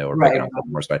inspectors. I know we're picking on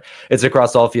Baltimore inspectors. It's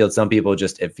across all fields. Some people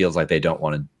it feels like they don't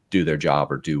want to do their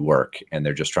job or do work, and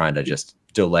they're just trying to just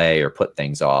delay or put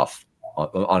things off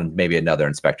on maybe another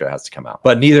inspector that has to come out.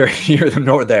 But neither here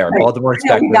nor there. Baltimore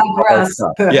inspectors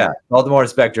are tough. Baltimore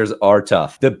inspectors are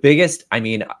tough. The biggest,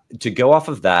 to go off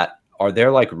of that, are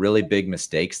there like really big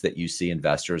mistakes that you see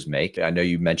investors make? I know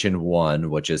you mentioned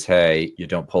one, which is, hey, you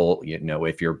don't pull,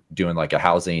 if you're doing like a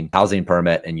housing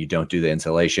permit and you don't do the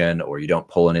insulation, or you don't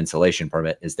pull an insulation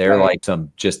permit, is there like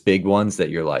some just big ones that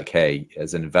you're like, hey,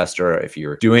 as an investor, if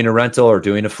you're doing a rental or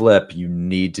doing a flip, you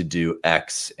need to do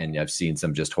X? And I've seen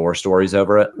some just horror stories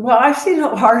over it. Well, I've seen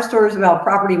horror stories about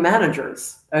property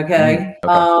managers.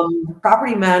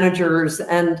 Property managers,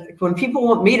 and when people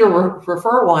want me to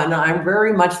refer one, I'm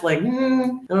very much like,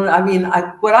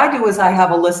 what I do is I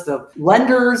have a list of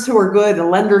lenders who are good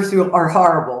and lenders who are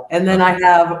horrible, and then I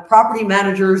have property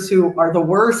managers who are the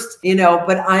worst.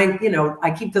 But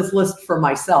I keep this list for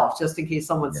myself just in case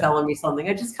someone's selling me something.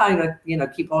 I just kind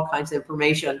of keep all kinds of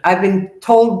information. I've been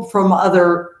told from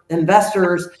other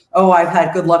investors, oh, I've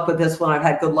had good luck with this one, I've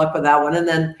had good luck with that one. And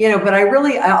then, but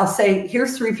I'll say,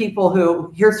 here's three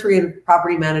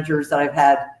property managers that I've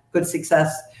had good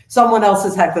success. Someone else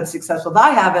has had good success with. I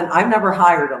haven't. I've never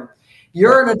hired them.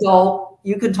 You're an adult.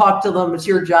 You can talk to them. It's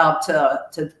your job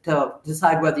to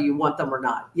decide whether you want them or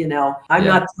not. I'm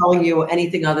not telling you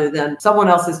anything other than someone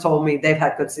else has told me they've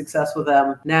had good success with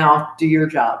them. Now do your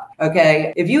job.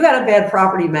 Okay. If you got a bad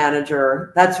property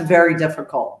manager, that's very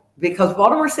difficult. Because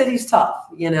Baltimore City's tough,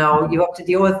 you have to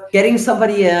deal with getting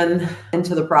somebody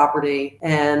into the property,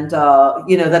 and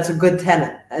that's a good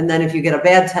tenant. And then if you get a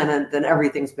bad tenant, then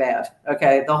everything's bad.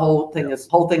 Okay, the whole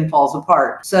thing falls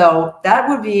apart. So that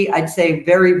would be, I'd say,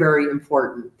 very, very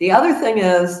important. The other thing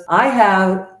is, I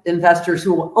have investors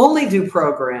who will only do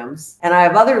programs, and I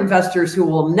have other investors who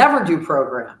will never do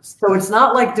programs. So it's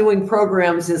not like doing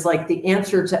programs is like the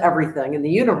answer to everything in the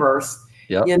universe.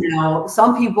 Yep. You know,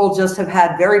 some people just have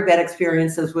had very bad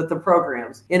experiences with the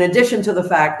programs. In addition to the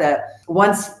fact that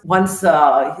once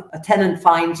a tenant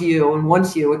finds you and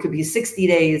wants you, it could be 60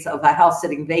 days of a house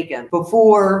sitting vacant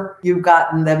before you've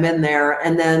gotten them in there.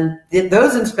 And then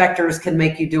those inspectors can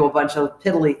make you do a bunch of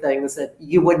piddly things that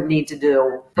you wouldn't need to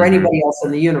do for anybody else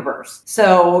in the universe.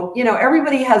 So, you know,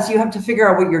 you have to figure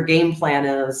out what your game plan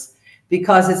is,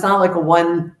 because it's not like a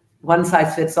one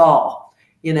size fits all.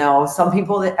 You know,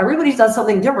 everybody does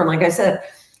something different. Like I said,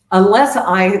 unless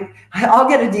I'll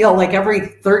get a deal like every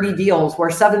 30 deals where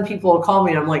 7 people will call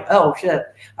me and I'm like, oh shit,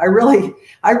 I really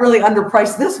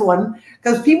underpriced this one,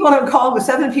 because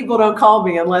 7 people don't call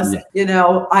me unless, you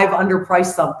know, I've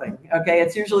underpriced something. Okay.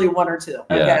 It's usually 1 or 2. Okay.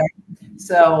 Yeah.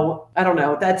 So I don't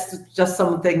know. That's just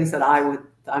some things that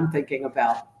I'm thinking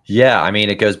about. Yeah, I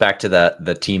mean, it goes back to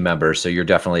the team members. So you're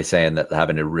definitely saying that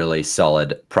having a really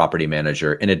solid property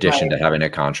manager, in addition to having a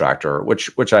contractor, which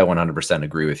I 100%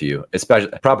 agree with you. Especially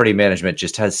property management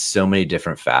just has so many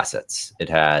different facets. It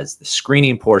has the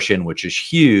screening portion, which is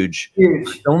huge.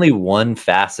 It's only one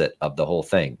facet of the whole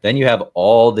thing. Then you have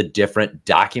all the different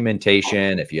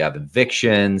documentation. If you have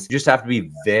evictions, you just have to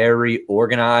be very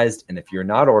organized. And if you're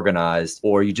not organized,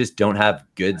 or you just don't have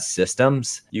good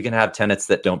systems, you can have tenants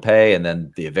that don't pay, and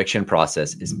then the eviction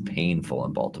process is painful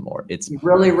in Baltimore. It's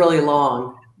really, really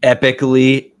long.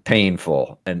 Epically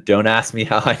painful. And don't ask me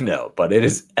how I know, but it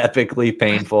is epically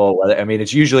painful. I mean,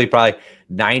 it's usually probably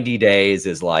 90 days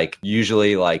is like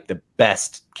usually like the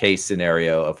best case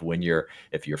scenario of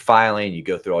if you're filing, you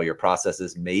go through all your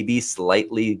processes, maybe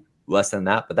slightly less than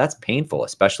that, but that's painful,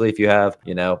 especially if you have,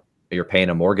 you know, you're paying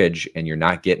a mortgage and you're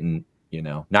not getting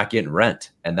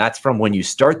rent. And that's from when you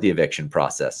start the eviction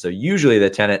process. So usually the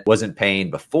tenant wasn't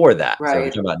paying before that. Right. So we're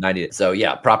talking about 90. So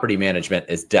yeah, property management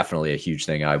is definitely a huge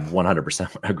thing. I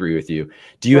 100% agree with you.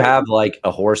 Do you have like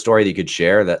a horror story that you could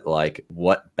share that like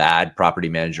what bad property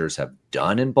managers have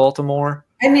done in Baltimore?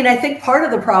 I mean, I think part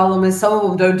of the problem is some of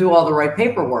them don't do all the right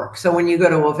paperwork. So when you go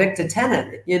to evict a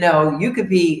tenant, you know, you could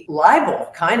be liable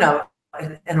kind of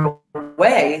in a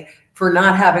way for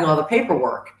not having all the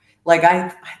paperwork. Like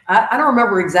I don't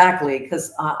remember exactly,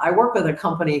 because I work with a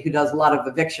company who does a lot of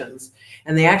evictions,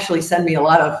 and they actually send me a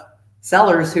lot of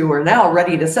sellers who are now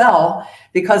ready to sell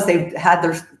because they've had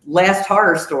their last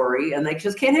horror story and they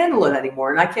just can't handle it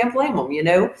anymore. And I can't blame them, you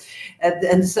know?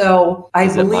 And so I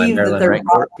believe that they're,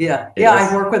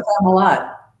 I work with them a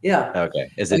lot. Yeah. Okay.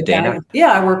 Is it Dana?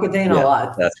 Yeah, I work with Dana a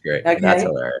lot. That's great. Okay. That's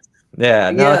hilarious.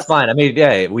 Yeah, no, that's fine. I mean,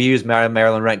 yeah, we use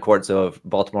Maryland Rent Court. So if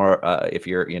Baltimore, if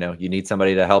you're, you know, you need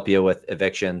somebody to help you with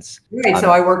evictions. Right. So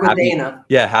I work with Dana.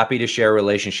 Yeah. Happy to share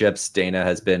relationships. Dana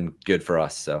has been good for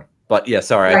us. So, but yeah,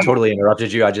 sorry, I totally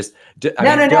interrupted you. No,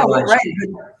 right.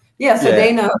 Yeah. So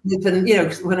Dana has been, you know,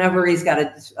 whenever he's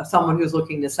got someone who's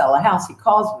looking to sell a house, he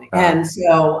calls me. And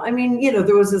so, I mean, you know,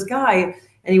 there was this guy,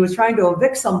 and he was trying to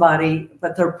evict somebody,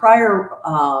 but their prior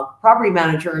property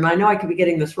manager, and I know I could be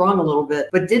getting this wrong a little bit,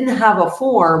 but didn't have a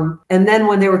form. And then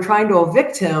when they were trying to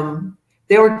evict him,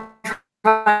 they were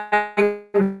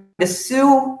trying to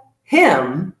sue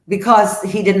him because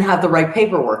he didn't have the right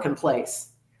paperwork in place.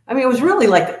 I mean, it was really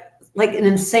like an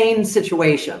insane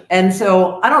situation. And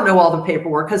so I don't know all the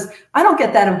paperwork because I don't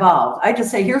get that involved. I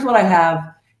just say, here's what I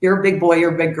have. You're a big boy,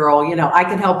 you're a big girl. You know, I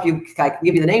can help you. I can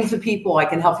give you the names of people. I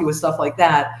can help you with stuff like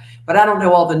that. But I don't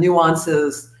know all the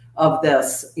nuances of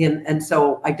this. And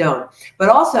so I don't. But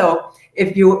also,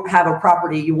 if you have a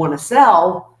property you want to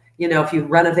sell, you know, if you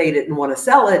renovate it and want to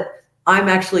sell it, I'm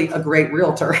actually a great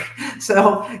realtor.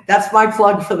 So that's my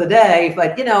plug for the day.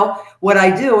 But, you know, what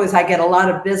I do is I get a lot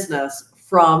of business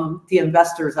from the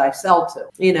investors I sell to.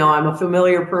 You know, I'm a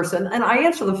familiar person and I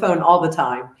answer the phone all the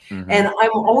time. And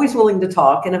I'm always willing to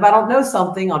talk. And if I don't know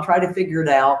something, I'll try to figure it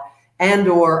out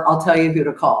or I'll tell you who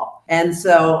to call. And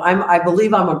so I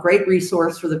believe I'm a great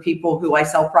resource for the people who I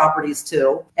sell properties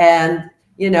to. And,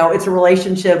 you know, it's a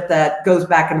relationship that goes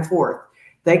back and forth.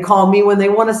 They call me when they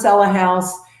want to sell a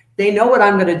house. They know what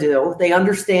I'm going to do. They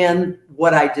understand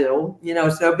what I do. You know,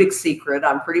 it's no big secret.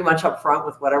 I'm pretty much upfront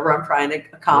with whatever I'm trying to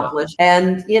accomplish.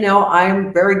 And, you know,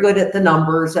 I'm very good at the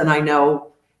numbers and I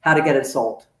know how to get it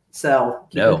sold. So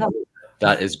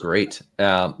that is great.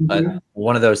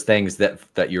 One of those things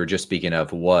that you were just speaking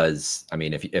of was, I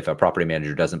mean, if a property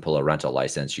manager doesn't pull a rental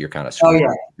license, you're kind of screwed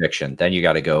with eviction. Then you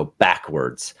got to go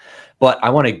backwards. But I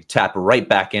want to tap right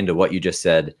back into what you just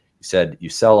said. You said you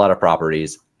sell a lot of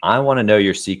properties. I want to know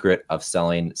your secret of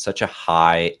selling such a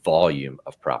high volume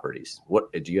of properties.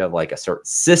 What do you have, like a certain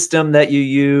system that you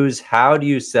use? How do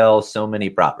you sell so many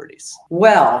properties?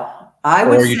 Well, I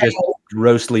would or are you say, just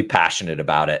grossly passionate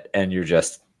about it and you're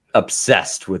just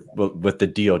obsessed with the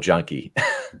deal junkie?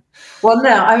 well,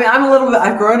 no, I mean, I'm a little bit,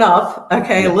 I've grown up,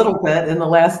 okay, Yeah. a little bit in the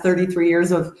last 33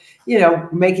 years of,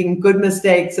 making good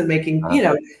mistakes and making,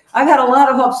 I've had a lot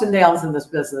of ups and downs in this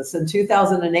business. In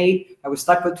 2008, I was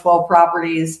stuck with 12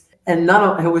 properties, and none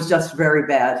of it was just very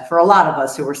bad for a lot of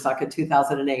us who were stuck in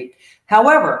 2008.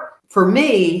 However, for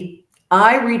me,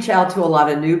 I reach out to a lot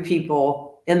of new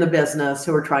people in the business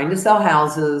who are trying to sell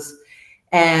houses.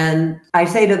 And I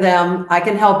say to them, I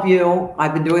can help you.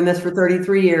 I've been doing this for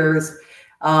 33 years.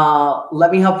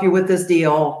 Let me help you with this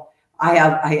deal. I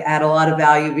add a lot of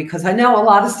value because I know a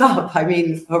lot of stuff. I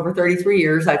mean, over 33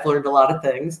 years, I've learned a lot of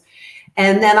things.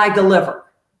 And then I deliver.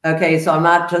 Okay, so I'm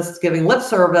not just giving lip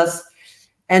service.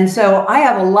 And so I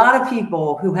have a lot of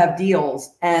people who have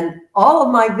deals, and all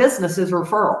of my business is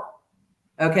referral.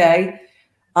 Okay,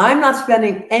 I'm not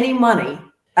spending any money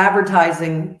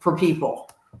advertising for people.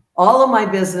 All of my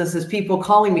business is people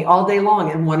calling me all day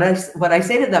long. And what I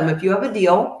say to them, if you have a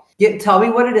deal, tell me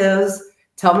what it is.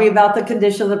 Tell me about the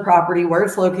condition of the property, where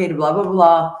it's located, blah, blah,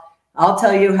 blah. I'll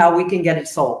tell you how we can get it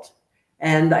sold.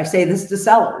 And I say this to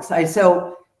sellers.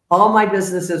 So all my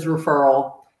business is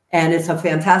referral, and it's a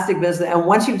fantastic business. And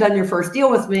once you've done your first deal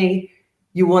with me,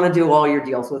 you want to do all your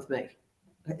deals with me.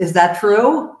 Is that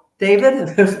true, David?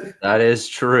 That is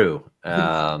true.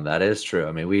 That is true.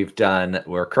 I mean,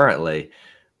 we're currently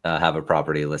have a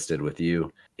property listed with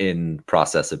you in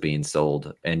process of being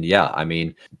sold. And yeah, I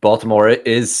mean, Baltimore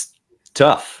is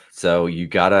tough. So you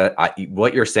gotta,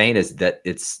 what you're saying is that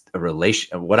it's a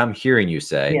relation, what I'm hearing you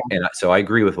say. Yeah. And so I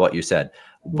agree with what you said,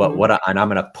 but and I'm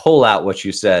going to pull out what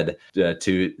you said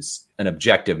to an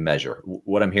objective measure.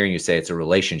 What I'm hearing you say, it's a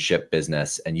relationship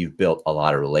business, and you've built a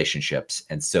lot of relationships.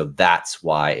 And so that's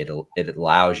why it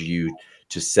allows you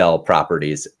to sell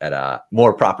properties at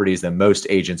more properties than most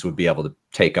agents would be able to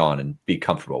take on and be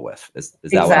comfortable with. Is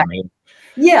that what I mean?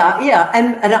 Yeah.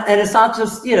 And it's not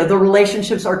just, the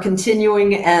relationships are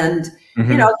continuing. And,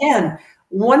 again,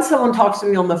 once someone talks to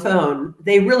me on the phone,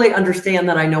 they really understand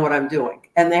that I know what I'm doing.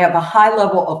 And they have a high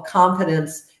level of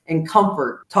confidence and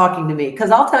comfort talking to me.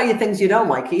 Because I'll tell you things you don't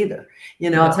like either.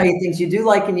 I'll tell you things you do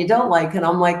like and you don't like. And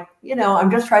I'm like,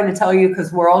 I'm just trying to tell you,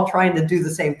 because we're all trying to do the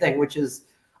same thing, which is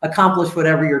accomplish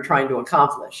whatever you're trying to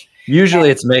accomplish.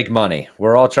 Usually it's make money.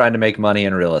 We're all trying to make money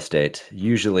in real estate.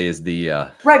 Usually is the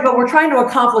right, but we're trying to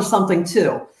accomplish something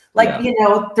too. Like,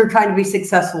 they're trying to be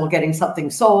successful getting something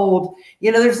sold.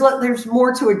 There's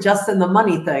more to it just than the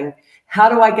money thing. How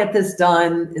do I get this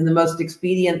done in the most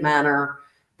expedient manner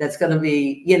that's going to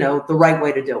be, the right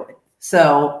way to do it?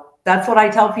 So that's what I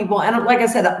tell people. And like I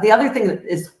said, the other thing that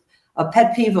is a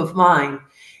pet peeve of mine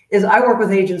is I work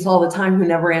with agents all the time who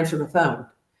never answer the phone.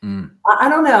 I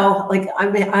don't know. Like,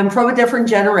 I'm from a different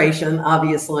generation,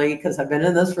 obviously, because I've been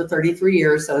in this for 33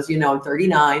 years. So as you know, I'm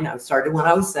 39. I started when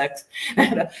I was 6.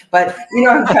 But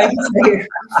I'm trying to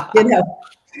say,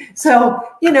 so,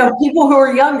 people who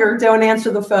are younger don't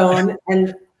answer the phone.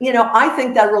 And, I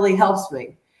think that really helps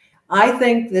me. I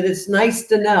think that it's nice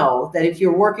to know that if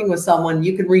you're working with someone,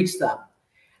 you can reach them.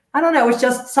 I don't know. It's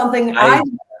just something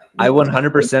I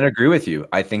 100% agree with you.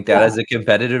 I think that is a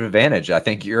competitive advantage. I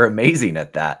think you're amazing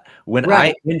at that. When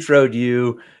I introed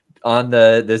you on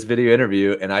this video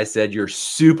interview and I said you're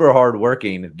super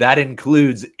hardworking, that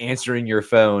includes answering your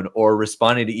phone or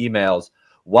responding to emails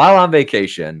while on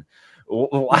vacation,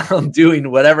 while I'm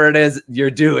doing whatever it is you're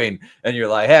doing. And you're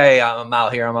like, hey, I'm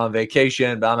out here, I'm on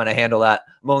vacation, but I'm going to handle that.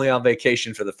 I'm only on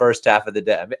vacation for the first half of the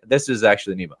day. This is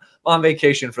actually Nemo. I'm on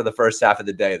vacation for the first half of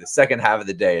the day. The second half of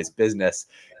the day is business,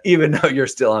 even though you're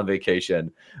still on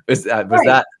vacation. Is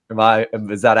that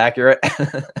accurate?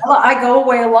 Well, I go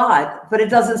away a lot, but it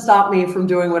doesn't stop me from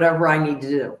doing whatever I need to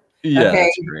do. Yeah,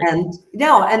 okay. And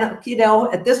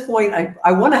at this point,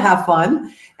 I want to have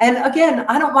fun. And again,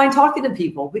 I don't mind talking to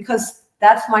people because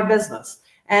that's my business.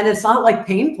 And it's not like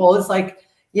painful. It's like,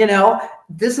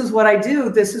 this is what I do.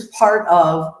 This is part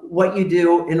of what you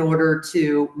do in order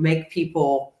to make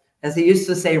people, as they used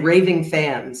to say, raving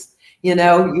fans. You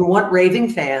want raving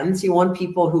fans. You want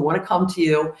people who want to come to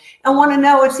you and want to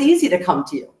know it's easy to come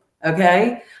to you.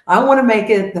 Okay. I want to make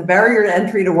it the barrier to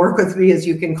entry to work with me is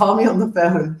you can call me on the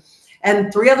phone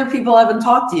and 3 other people haven't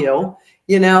talked to you,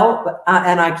 and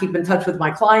I keep in touch with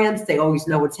my clients. They always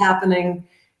know what's happening.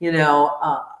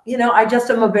 I just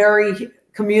am a very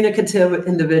communicative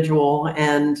individual,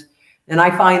 and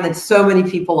I find that so many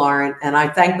people aren't, and I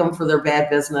thank them for their bad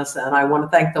business, and I want to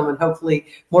thank them, and hopefully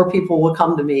more people will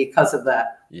come to me because of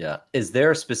that. Yeah. Is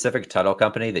there a specific title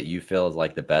company that you feel is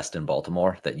like the best in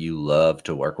Baltimore that you love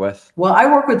to work with? Well, I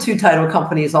work with two title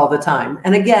companies all the time.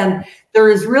 And again, there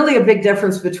is really a big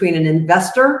difference between an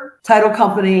investor title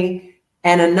company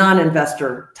and a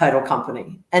non-investor title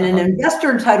company. And an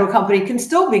investor title company can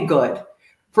still be good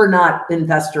for not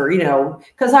investor,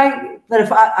 because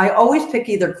I always pick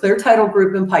either Clear Title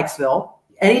Group in Pikesville.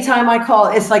 Anytime I call,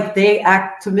 it's like they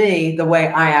act to me the way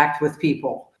I act with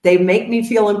people. They make me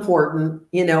feel important.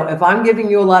 If I'm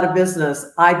giving you a lot of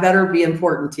business, I better be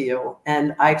important to you.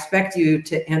 And I expect you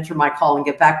to answer my call and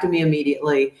get back to me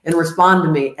immediately and respond to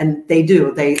me. And they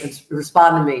do. They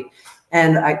respond to me.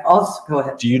 And I also, go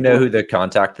ahead. Do you know who the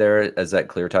contact there is at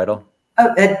Clear Title?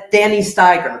 Danny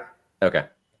Steiger. Okay.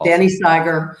 Awesome. Danny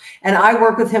Steiger. And I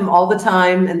work with him all the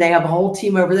time. And they have a whole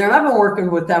team over there. And I've been working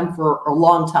with them for a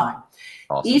long time.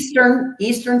 Awesome.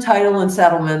 Eastern Title and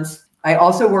Settlements. I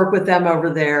also work with them over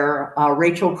there.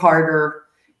 Rachel Carter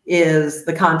is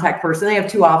the contact person. They have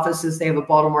two offices. They have a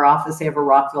Baltimore office. They have a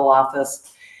Rockville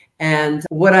office. And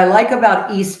what I like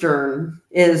about Eastern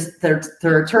is their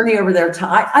attorney over there.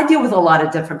 I deal with a lot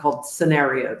of difficult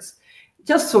scenarios.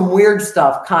 Just some weird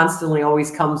stuff constantly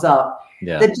always comes up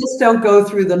that just don't go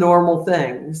through the normal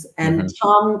things. And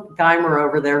Tom Geimer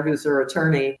over there, who's their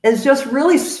attorney, is just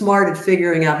really smart at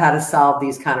figuring out how to solve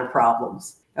these kind of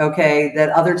problems. Okay, that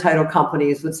other title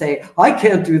companies would say, I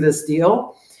can't do this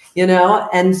deal,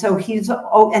 and so he's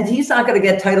not going to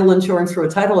get title insurance for a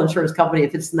title insurance company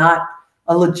if it's not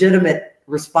a legitimate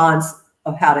response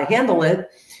of how to handle it.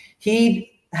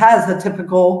 He has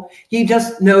he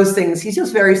just knows things. He's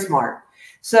just very smart.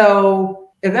 So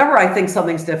if ever I think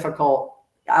something's difficult,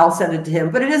 I'll send it to him.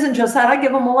 But it isn't just that. I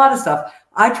give him a lot of stuff.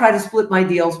 I try to split my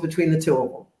deals between the two of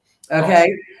them. Okay.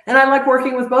 Awesome. And I like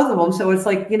working with both of them. So it's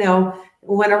like,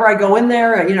 whenever I go in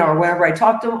there, or whenever I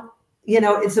talk to them,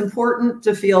 it's important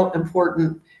to feel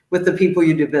important with the people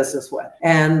you do business with.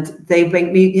 And they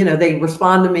make me, they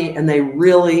respond to me and they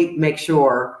really make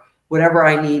sure whatever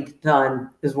I need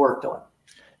done is worked on.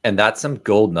 And that's some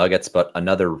gold nuggets, but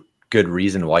another good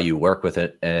reason why you work with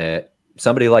it.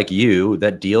 Somebody like you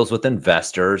that deals with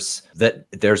investors, that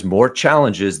there's more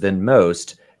challenges than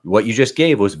most. What you just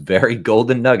gave was very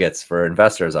golden nuggets for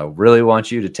investors. I really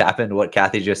want you to tap into what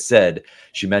Cathy just said.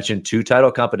 She mentioned two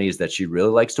title companies that she really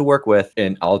likes to work with.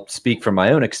 And I'll speak from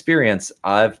my own experience.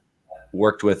 I've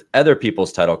worked with other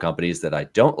people's title companies that I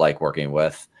don't like working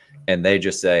with. And they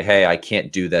just say, hey, I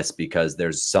can't do this because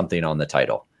there's something on the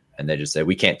title. And they just say,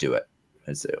 we can't do it.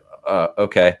 I say,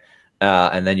 okay.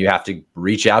 And then you have to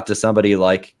reach out to somebody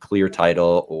like Clear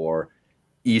Title or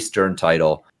Eastern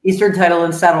Title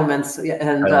and Settlements.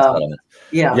 And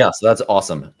yeah, so that's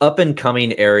awesome. Up and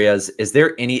coming areas. Is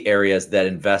there any areas that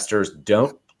investors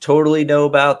don't totally know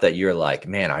about that you're like,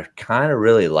 man, I kind of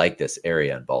really like this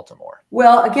area in Baltimore?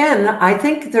 Well, again, I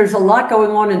think there's a lot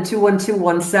going on in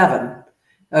 21217.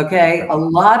 Okay, a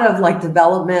lot of like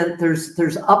development.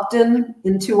 There's Upton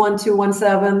in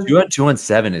 21217.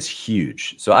 21217 is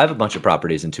huge. So I have a bunch of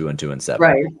properties in 21217.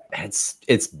 Right.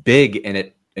 It's big and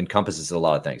it encompasses a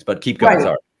lot of things. But keep going. Right.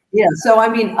 Sorry. Yeah. So I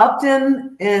mean,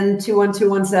 Upton in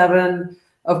 21217.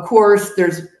 Of course,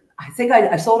 I think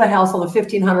I sold a house on the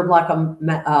 1500 block of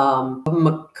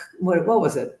what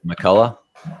was it? McCullough?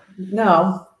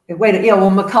 No. Wait,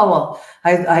 McCullough.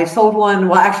 I sold one.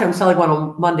 Well, actually, I'm selling one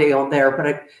on Monday on there,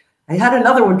 but I had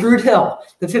another one, Druid Hill,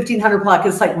 the 1500 block.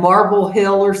 It's like Marble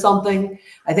Hill or something.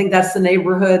 I think that's the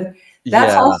neighborhood.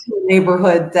 That's also a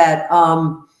neighborhood that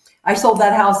I sold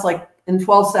that house like in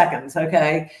 12 seconds.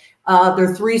 Okay.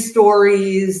 They're 3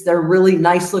 stories. They're really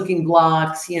nice looking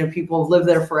blocks. People have lived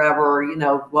there forever,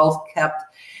 well kept.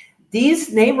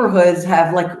 These neighborhoods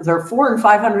have they're $400,000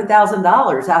 and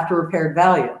 $500,000 after repaired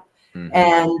value.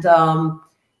 And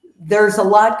there's a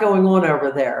lot going on over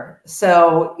there.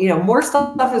 So, more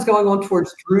stuff is going on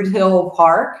towards Druid Hill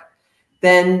Park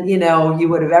than, you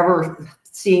would have ever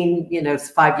seen,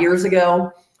 5 years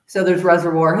ago. So there's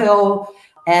Reservoir Hill.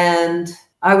 And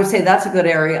I would say that's a good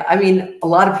area. I mean, a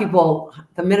lot of people,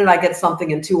 the minute I get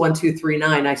something in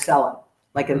 21239, I sell it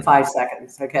like in 5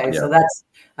 seconds. Okay. Yeah. So that's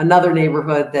another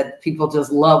neighborhood that people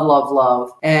just love, love,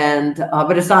 love. And,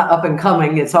 but it's not up and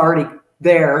coming. It's already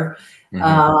there.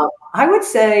 I would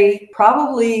say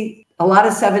probably a lot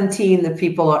of 17 that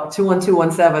people are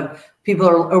 21217, people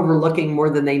are overlooking more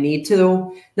than they need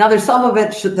to. Now there's some of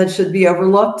it that should be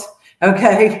overlooked.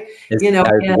 Okay. Is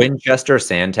Winchester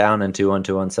Sandtown in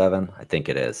 21217? I think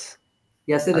it is.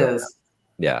 Yes, it is.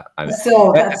 Yeah. I mean,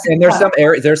 so and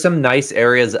there's some nice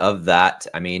areas of that.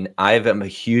 I mean, I am a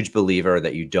huge believer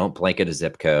that you don't blanket a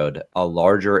zip code. A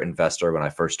larger investor, when I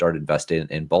first started investing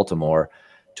in Baltimore,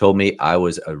 told me I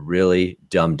was a really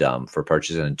dumb for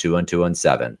purchasing a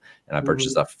 21217. And I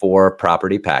purchased a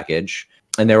 4-property package,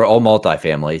 and they were all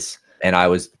multifamilies. And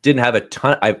didn't have a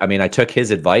ton. I mean, I took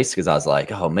his advice because I was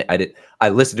like, oh man, I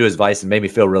listened to his advice and made me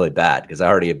feel really bad because I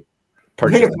already had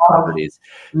purchased the properties.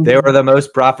 They were the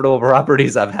most profitable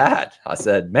properties I've had. I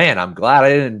said, man, I'm glad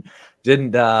I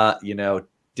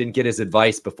didn't get his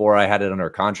advice before I had it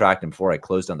under contract and before I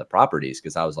closed on the properties,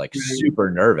 because I was like super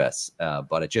nervous.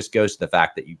 But it just goes to the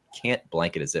fact that you can't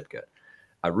blanket a zip code.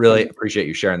 I really appreciate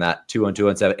you sharing that.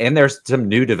 21217. And there's some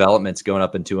new developments going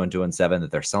up in 21217 that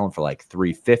they're selling for like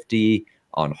 350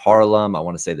 on Harlem. I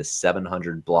want to say the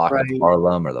 700 block of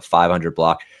Harlem or the 500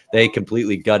 block. They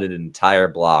completely gutted an entire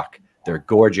block. They're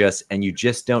gorgeous, and you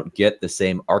just don't get the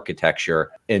same architecture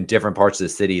in different parts of the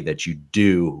city that you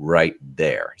do right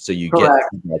there. So you get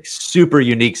like super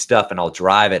unique stuff, and I'll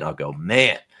drive it and I'll go,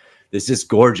 man, this is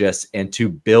gorgeous. And to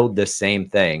build the same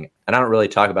thing, and I don't really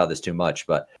talk about this too much,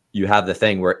 but you have the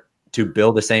thing where to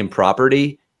build the same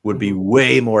property would be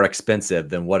way more expensive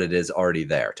than what it is already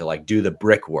there. To like do the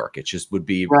brickwork, it just would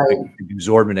be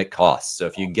exorbitant costs. So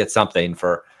if you can get something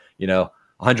for,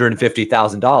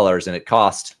 $150,000 and it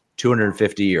costs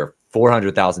 $250,000 or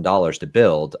 $400,000 to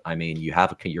build, I mean,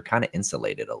 you're kind of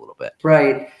insulated a little bit.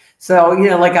 Right. So,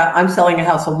 like I'm selling a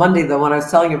house on Monday, though, when I was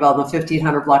telling you about the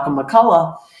 1500 block of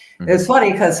McCullough. It's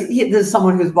funny because this is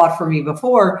someone who's bought from me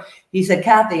before. He said,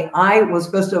 Cathy, I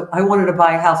wanted to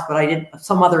buy a house, but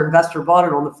some other investor bought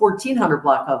it on the 1400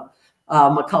 block of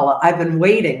McCullough. I've been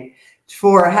waiting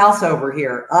for a house over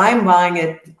here. I'm buying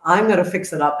it. I'm going to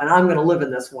fix it up and I'm going to live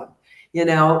in this one,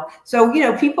 So,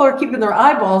 people are keeping their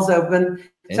eyeballs open.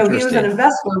 So he was an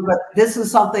investor, but this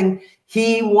is something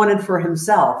he wanted for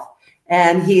himself.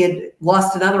 And he had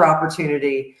lost another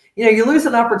opportunity. You lose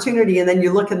an opportunity and then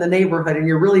you look in the neighborhood and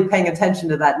you're really paying attention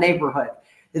to that neighborhood.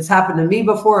 It's happened to me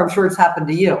before. I'm sure it's happened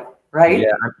to you, right?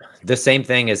 Yeah. The same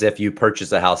thing as if you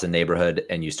purchase a house in neighborhood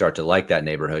and you start to like that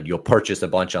neighborhood, you'll purchase a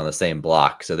bunch on the same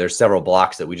block. So there's several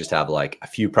blocks that we just have like a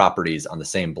few properties on the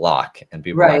same block. And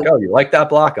people are like, oh, you like that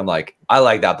block? I'm like, I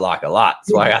like that block a lot.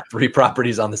 So I got 3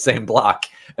 properties on the same block,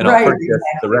 and I'll purchase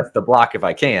the rest of the block if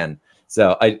I can.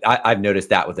 So I've noticed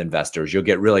that with investors, you'll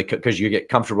get because you get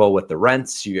comfortable with the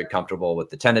rents, you get comfortable with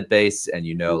the tenant base, and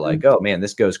like, oh man,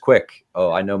 this goes quick.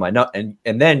 Oh, I know my nut. And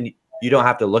then you don't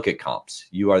have to look at comps.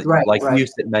 You are you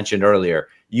mentioned earlier,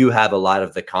 you have a lot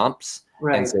of the comps.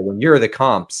 Right. And so when you're the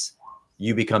comps,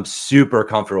 you become super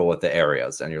comfortable with the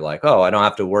areas, and you're like, oh, I don't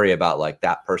have to worry about like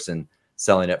that person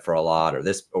selling it for a lot or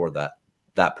this or that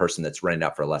person that's renting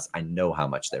out for less. I know how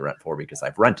much they rent for because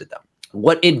I've rented them.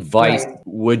 What advice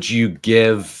would you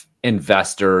give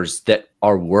investors that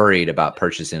are worried about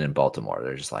purchasing in Baltimore?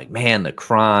 They're just like, man, the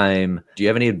crime. Do you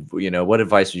have any, what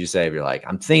advice would you say if you're like,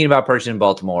 I'm thinking about purchasing in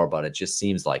Baltimore, but it just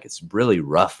seems like it's really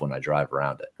rough when I drive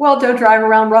around it? Well, don't drive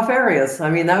around rough areas. I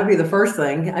mean, that would be the first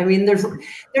thing. I mean, there's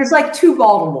like 2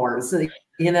 Baltimores. There's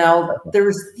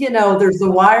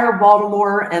the Wire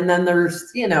Baltimore, and then there's,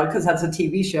 because that's a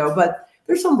TV show, but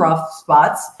there's some rough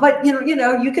spots, but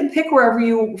you can pick wherever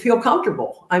you feel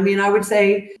comfortable. I mean, I would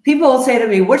say, people will say to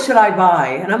me, what should I buy?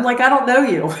 And I'm like, I don't know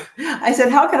you. I said,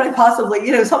 how can I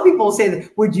possibly, some people will say,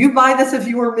 would you buy this if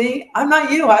you were me? I'm not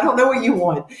you. I don't know what you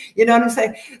want. You know what I'm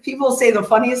saying? People say the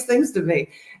funniest things to me.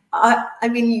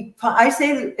 I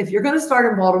say, if you're going to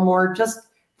start in Baltimore, just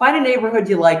find a neighborhood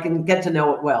you like and get to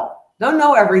know it well. Don't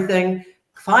know everything.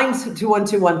 Find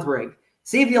 21213.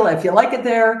 See if you like it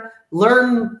there.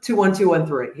 Learn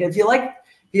 21213. If you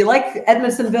like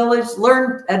Edmondson Village,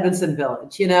 learn Edmondson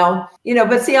Village,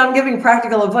 but see, I'm giving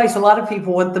practical advice. A lot of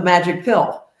people want the magic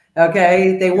pill.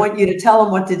 Okay. They want you to tell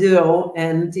them what to do.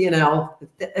 And,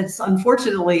 it's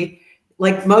unfortunately,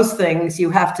 like most things, you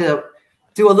have to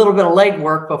do a little bit of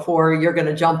legwork before you're going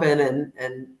to jump in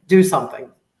and do something.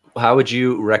 How would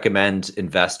you recommend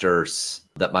investors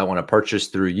that might want to purchase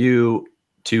through you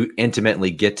to intimately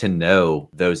get to know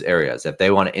those areas? If they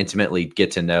want to intimately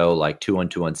get to know like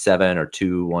 21217 or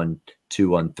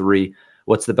 21213,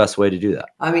 what's the best way to do that?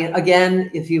 I mean,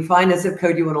 again, if you find a zip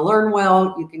code you want to learn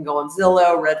well, you can go on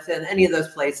Zillow, Redfin, any of those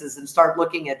places and start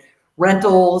looking at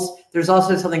rentals. There's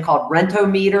also something called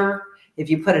Rentometer. If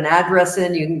you put an address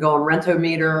in, you can go on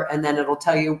Rentometer, and then it'll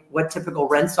tell you what typical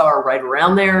rents are right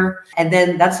around there. And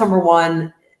then that's number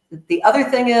one. The other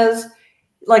thing is,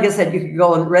 like I said, you can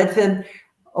go on Redfin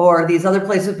or these other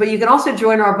places, but you can also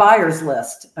join our buyers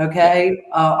list. Okay.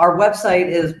 Our website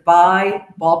is buy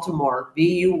Baltimore,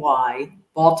 BUY,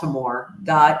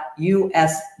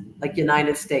 Baltimore.us, like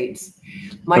United States.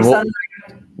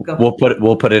 We'll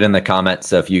put it in the comments.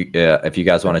 So if you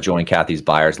guys want to join Cathy's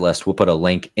buyers list, we'll put a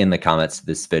link in the comments to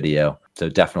this video. So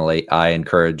definitely I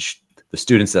encourage the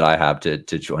students that I have to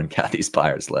join Cathy's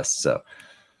buyers list. So.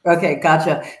 Okay,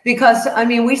 gotcha. Because I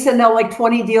mean, we send out like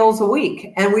 20 deals a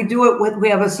week, and we do it we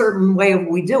have a certain way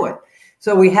we do it.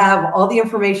 So we have all the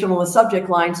information on the subject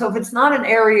line. So if it's not an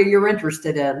area you're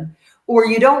interested in, or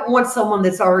you don't want someone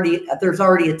there's already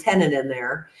a tenant in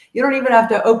there, you don't even have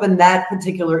to open that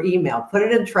particular email. Put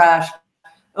it in trash.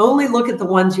 Only look at the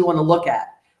ones you want to look at,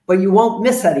 but you won't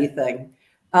miss anything.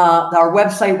 Our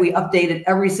website, we update it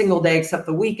every single day except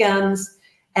the weekends.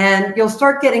 And you'll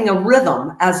start getting a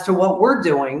rhythm as to what we're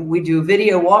doing. We do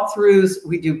video walkthroughs,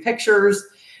 we do pictures,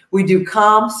 we do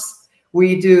comps,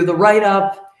 we do the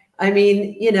write-up. I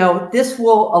mean, you know, this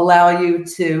will allow you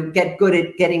to get good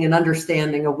at getting an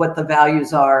understanding of what the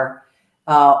values are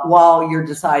while you're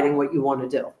deciding what you want to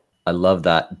do. I love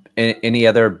that. Any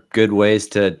other good ways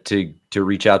to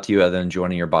reach out to you other than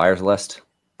joining your buyers list? If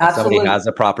Absolutely. somebody has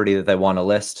a property that they want to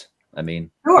list, I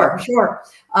mean. Sure.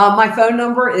 My phone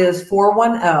number is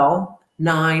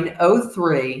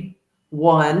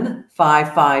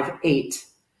 410-903-1558.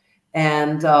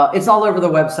 And it's all over the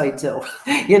website too,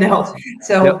 you know.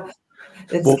 So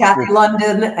it's Cathy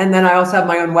London. And then I also have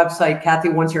my own website,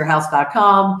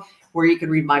 CathyWantsYourHouse.com, where you can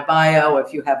read my bio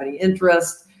if you have any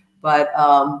interest. But,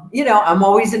 you know, I'm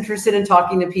always interested in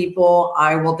talking to people.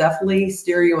 I will definitely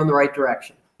steer you in the right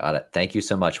direction. Got it. Thank you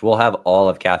so much. We'll have all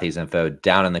of Cathy's info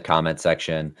down in the comment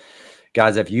section.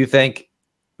 Guys, if you think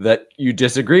that you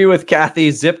disagree with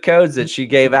Cathy's zip codes that she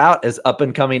gave out as up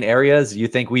and coming areas, you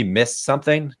think we missed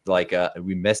something, like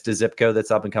we missed a zip code that's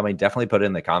up and coming, definitely put it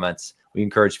in the comments. We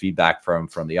encourage feedback from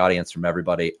the audience, from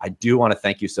everybody. I do want to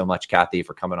thank you so much, Cathy,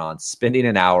 for coming on, spending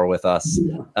an hour with us,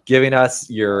 giving us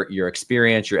your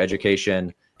experience, your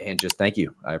education, and just thank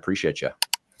you. I appreciate you.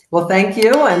 Well, thank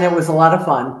you. And it was a lot of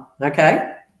fun.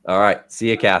 Okay. All right.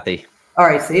 See you, Cathy. All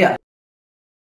right. See ya.